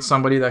 We need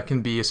somebody that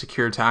can be a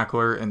secure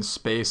tackler in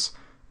space,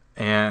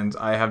 and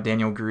I have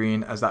Daniel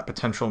Green as that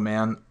potential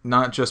man,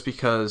 not just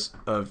because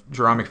of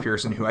Jerron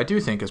McPherson, who I do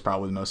think is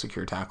probably the most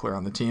secure tackler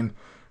on the team,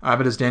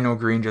 but as Daniel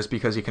Green just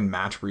because he can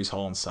match Breece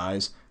Hall in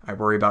size. I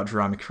worry about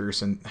Jerron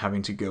McPherson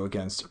having to go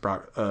against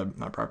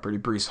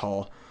Breece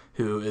Hall,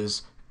 who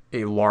is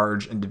a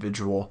large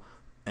individual,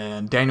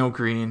 and Daniel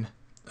Green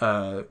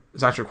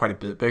is actually quite a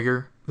bit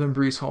bigger than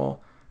Breece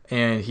Hall,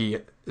 and he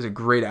is a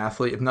great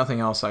athlete. If nothing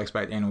else, I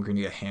expect Daniel Green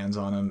to get hands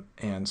on him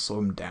and slow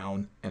him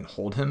down and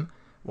hold him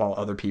while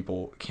other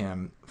people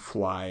can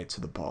fly to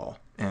the ball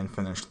and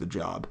finish the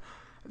job.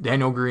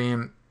 Daniel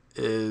Green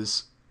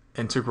is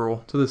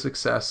integral to the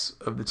success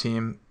of the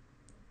team.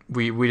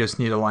 We just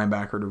need a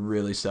linebacker to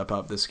really step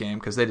up this game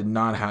because they did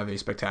not have a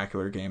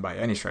spectacular game by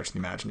any stretch of the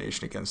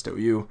imagination against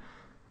OU.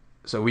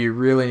 So we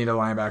really need a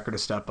linebacker to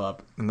step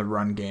up in the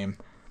run game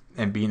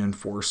and be an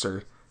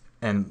enforcer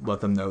and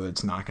let them know that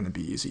it's not going to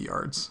be easy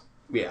yards.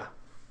 Yeah.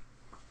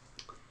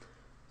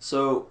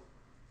 So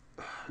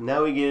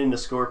now we get into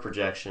score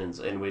projections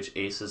in which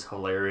Ace is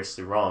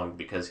hilariously wrong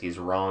because he's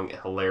wrong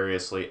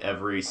hilariously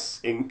every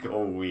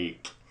single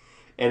week.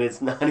 And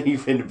it's not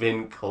even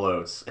been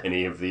close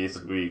any of these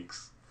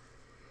weeks.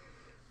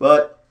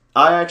 But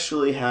I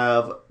actually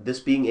have this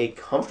being a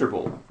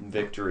comfortable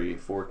victory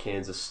for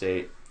Kansas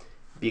State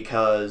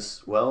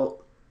because,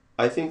 well,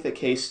 I think that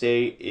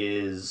K-State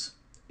is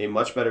a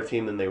much better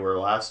team than they were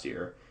last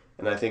year,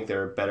 and I think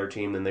they're a better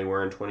team than they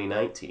were in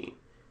 2019.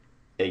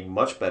 A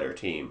much better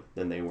team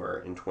than they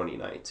were in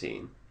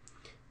 2019.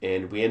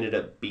 And we ended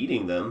up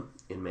beating them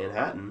in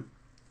Manhattan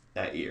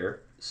that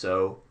year,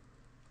 so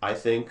I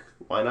think,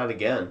 why not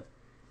again?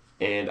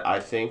 And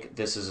I think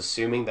this is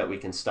assuming that we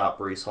can stop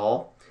Breece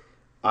Hall.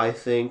 I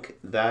think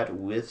that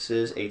this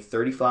is a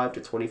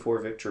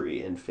 35-24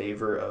 victory in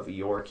favor of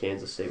your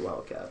Kansas State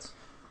Wildcats.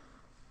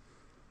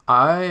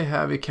 I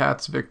have a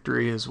Cats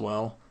victory as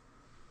well.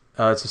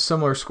 It's a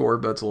similar score,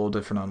 but it's a little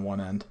different on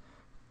one end.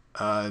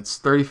 It's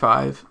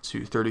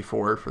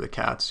 35-34 for the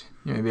Cats.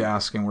 You may be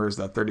asking, where's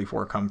that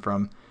 34 come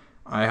from?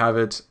 I have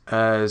it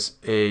as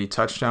a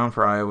touchdown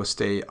for Iowa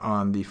State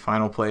on the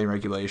final play in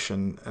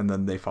regulation, and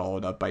then they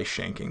followed up by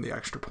shanking the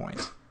extra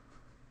point.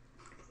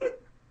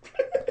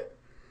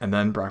 And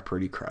then Brock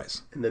Purdy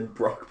cries. As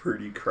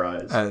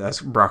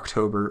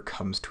Brocktober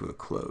comes to a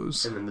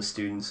close. And then the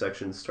student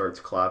section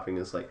starts clapping.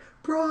 It's like,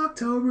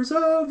 Brocktober's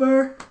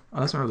over. Oh, that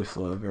doesn't really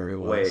flow very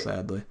well,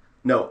 sadly.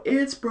 No,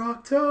 it's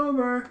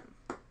Brocktober.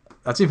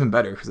 That's even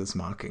better because it's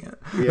mocking it.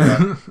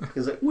 Yeah.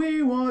 He's like,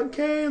 we want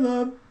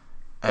Caleb.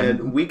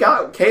 And we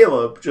got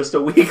Caleb just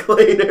a week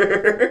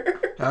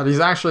later.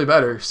 He's actually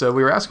better, so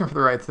we were asking for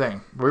the right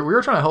thing. We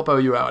were trying to help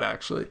OU out,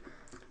 actually.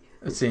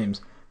 It seems.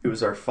 It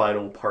was our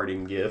final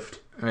parting gift.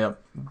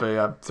 Yep.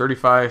 But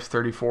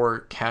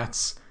 35-34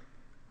 Cats.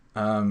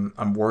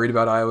 I'm worried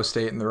about Iowa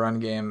State in the run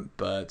game,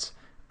 but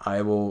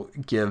I will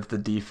give the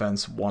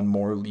defense one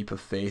more leap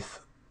of faith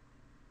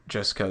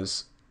just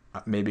because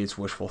maybe it's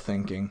wishful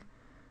thinking.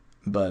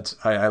 But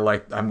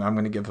I'm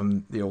going to give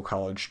them the old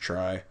college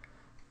try.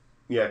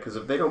 Yeah, because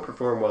if they don't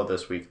perform well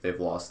this week, they've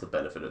lost the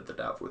benefit of the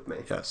doubt with me.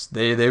 Yes,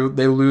 they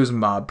lose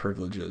mob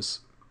privileges.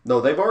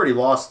 No, they've already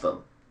lost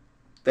them.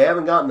 They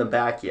haven't gotten them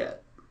back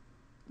yet.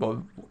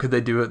 Well, could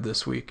they do it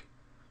this week?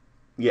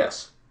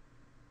 Yes.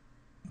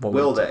 What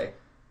Will they?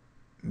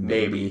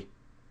 Maybe.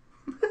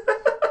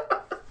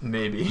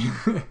 Maybe.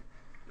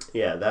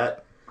 Yeah,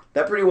 that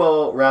pretty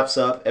well wraps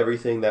up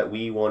everything that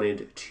we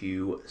wanted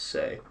to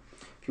say.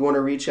 If you want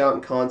to reach out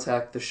and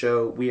contact the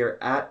show, we are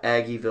at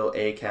Aggieville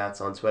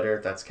ACats on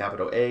Twitter. That's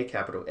capital A,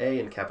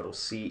 and capital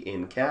C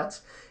in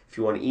cats. If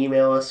you want to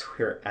email us,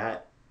 we're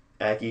at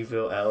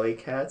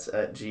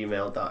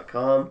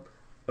AggievilleAlleyCats@gmail.com.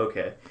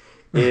 Okay.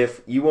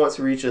 If you want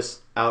to reach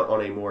us out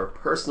on a more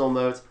personal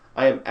note,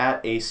 I am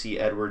at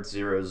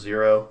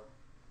ACEdwards00.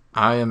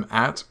 I am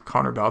at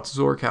Connor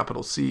Baltazar,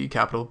 capital C,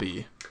 capital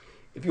B.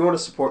 If you want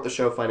to support the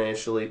show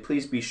financially,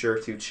 please be sure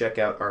to check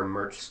out our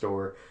merch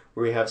store,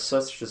 where we have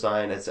such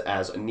design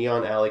as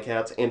Neon Alley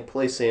Cats and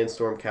Play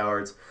Sandstorm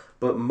Cowards.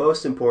 But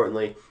most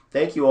importantly,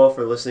 thank you all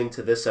for listening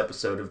to this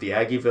episode of the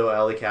Aggieville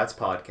Alley Cats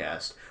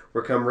podcast,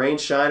 where come rain,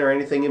 shine, or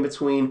anything in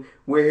between,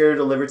 we're here to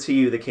deliver to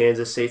you the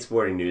Kansas State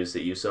sporting news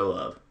that you so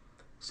love.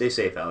 Stay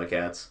safe, Alley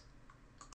Cats.